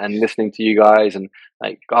 right? and listening to you guys, and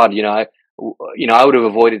like, God, I would have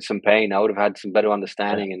avoided some pain. I would have had some better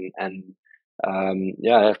understanding, and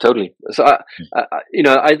yeah, totally. So,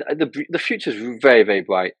 the future is very, very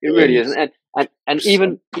bright. It really is, and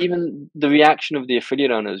even the reaction of the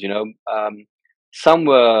affiliate owners. Some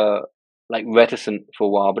were like reticent for a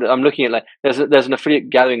while, but I'm looking at, like, there's an affiliate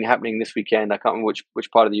gathering happening this weekend. I can't remember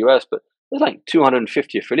which part of the US, but there's like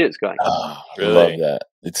 250 affiliates going. Oh, really? I love that.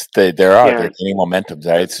 They're gaining momentum,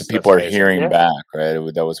 right? So people are hearing back, right?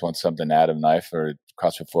 That was once something Adam Knife for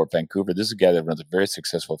CrossFit Fort Vancouver. This is a guy that runs a very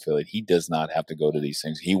successful affiliate. He does not have to go to these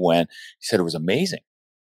things. He went. He said it was amazing.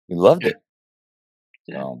 He loved it.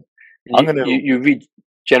 Yeah. You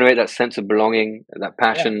regenerate that sense of belonging, that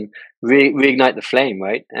passion, reignite the flame,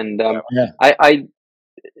 right? And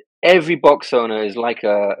every box owner is like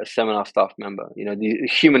a seminar staff member. The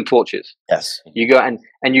human torches. Yes. You go and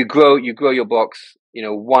you grow your box.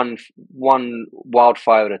 One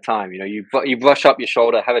wildfire at a time. You brush up your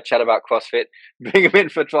shoulder, have a chat about CrossFit, bring them in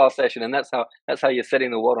for a trial session, and that's how you're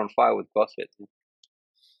setting the world on fire with CrossFit.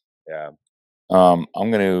 Yeah. I'm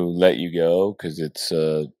going to let you go because it's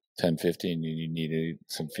 10:50 and you need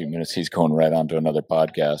some few minutes. He's going right on to another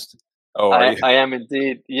podcast. Oh, I am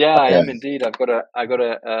indeed. Yeah, I am indeed. I got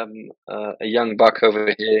a young buck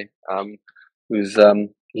over here who's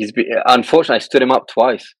unfortunately I stood him up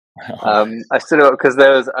twice. I stood up because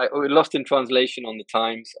we lost in translation on the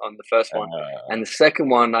times on the first one, and the second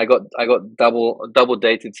one I got double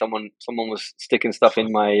dated. Someone was sticking stuff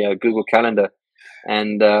in my Google Calendar,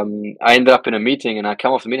 and I ended up in a meeting, and I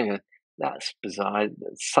come off the meeting and I go, that's bizarre.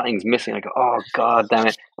 Something's missing. I go, oh God damn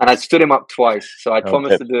it! And I stood him up twice, so I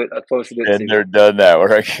promised to do it. And they're done that.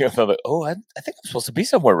 Where I'm like, oh, I think I'm supposed to be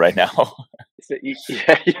somewhere right now. So,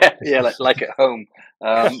 yeah, like at home.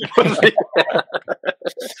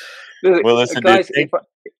 Well, listen, guys.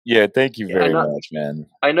 Thank you very much, man.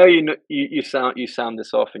 I know you sound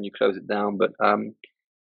this off and you close it down, but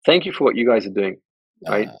thank you for what you guys are doing.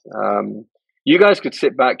 Right? You guys could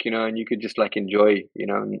sit back, and you could just like enjoy,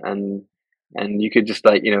 and you could just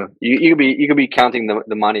like, you could be counting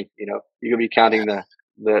the money, you could be counting the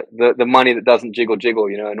money that doesn't jiggle,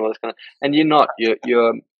 and all this kind of, and you're not, you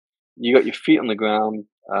got your feet on the ground,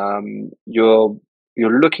 you're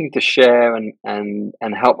looking to share and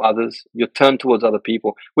help others. You're turned towards other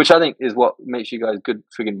people, which I think is what makes you guys good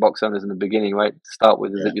friggin' box owners in the beginning, right? To start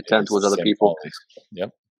with, is that you're turned towards other people.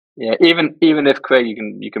 Yep. Yeah, even if, Craig, you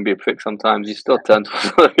can be a prick sometimes, you still turn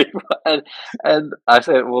towards other people, and I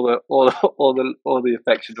say all the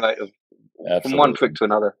affection, right, of from one prick to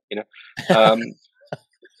another, you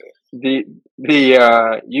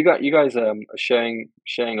guys are sharing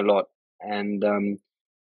a lot, and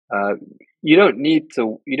you don't need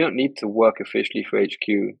to work officially for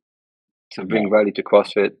HQ to bring value to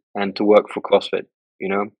CrossFit and to work for CrossFit.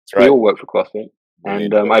 We all work for CrossFit.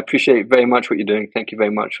 And I appreciate very much what you're doing. Thank you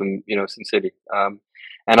very much, from sincerely. And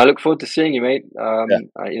I look forward to seeing you, mate. I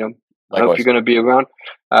hope you're going to be around.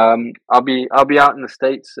 I'll be out in the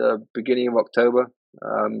States beginning of October,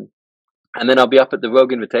 and then I'll be up at the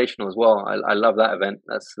Rogue Invitational as well. I love that event.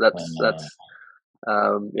 That's Bill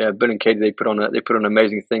and Katie, they put on an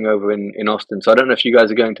amazing thing over in Austin. So I don't know if you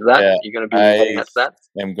guys are going to that. Yeah, you're going to be heading out to that.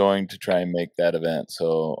 I'm going to try and make that event,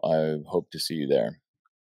 so I hope to see you there.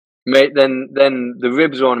 Mate, then the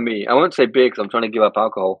ribs are on me. I won't say beer because I'm trying to give up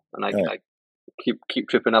alcohol, and keep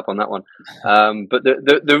tripping up on that one. But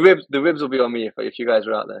the ribs will be on me if you guys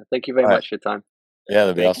are out there. Thank you very much for your time. Yeah,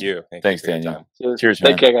 that'd be Thank awesome. you. Thanks, you for your Daniel. time. Cheers,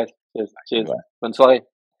 man. Take care, guys. Cheers. Bye. Bonne soirée.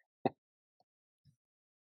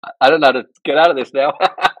 I don't know how to get out of this now.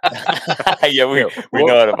 Yeah, we know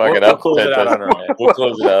how to fuck it up. We'll close it out on our end. We'll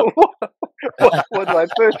close it up. What do I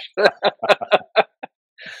push?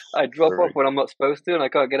 I drop off when I'm not supposed to, and I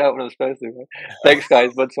can't get out when I'm supposed to. Thanks,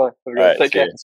 guys. Bonne soirée. All right, Take care.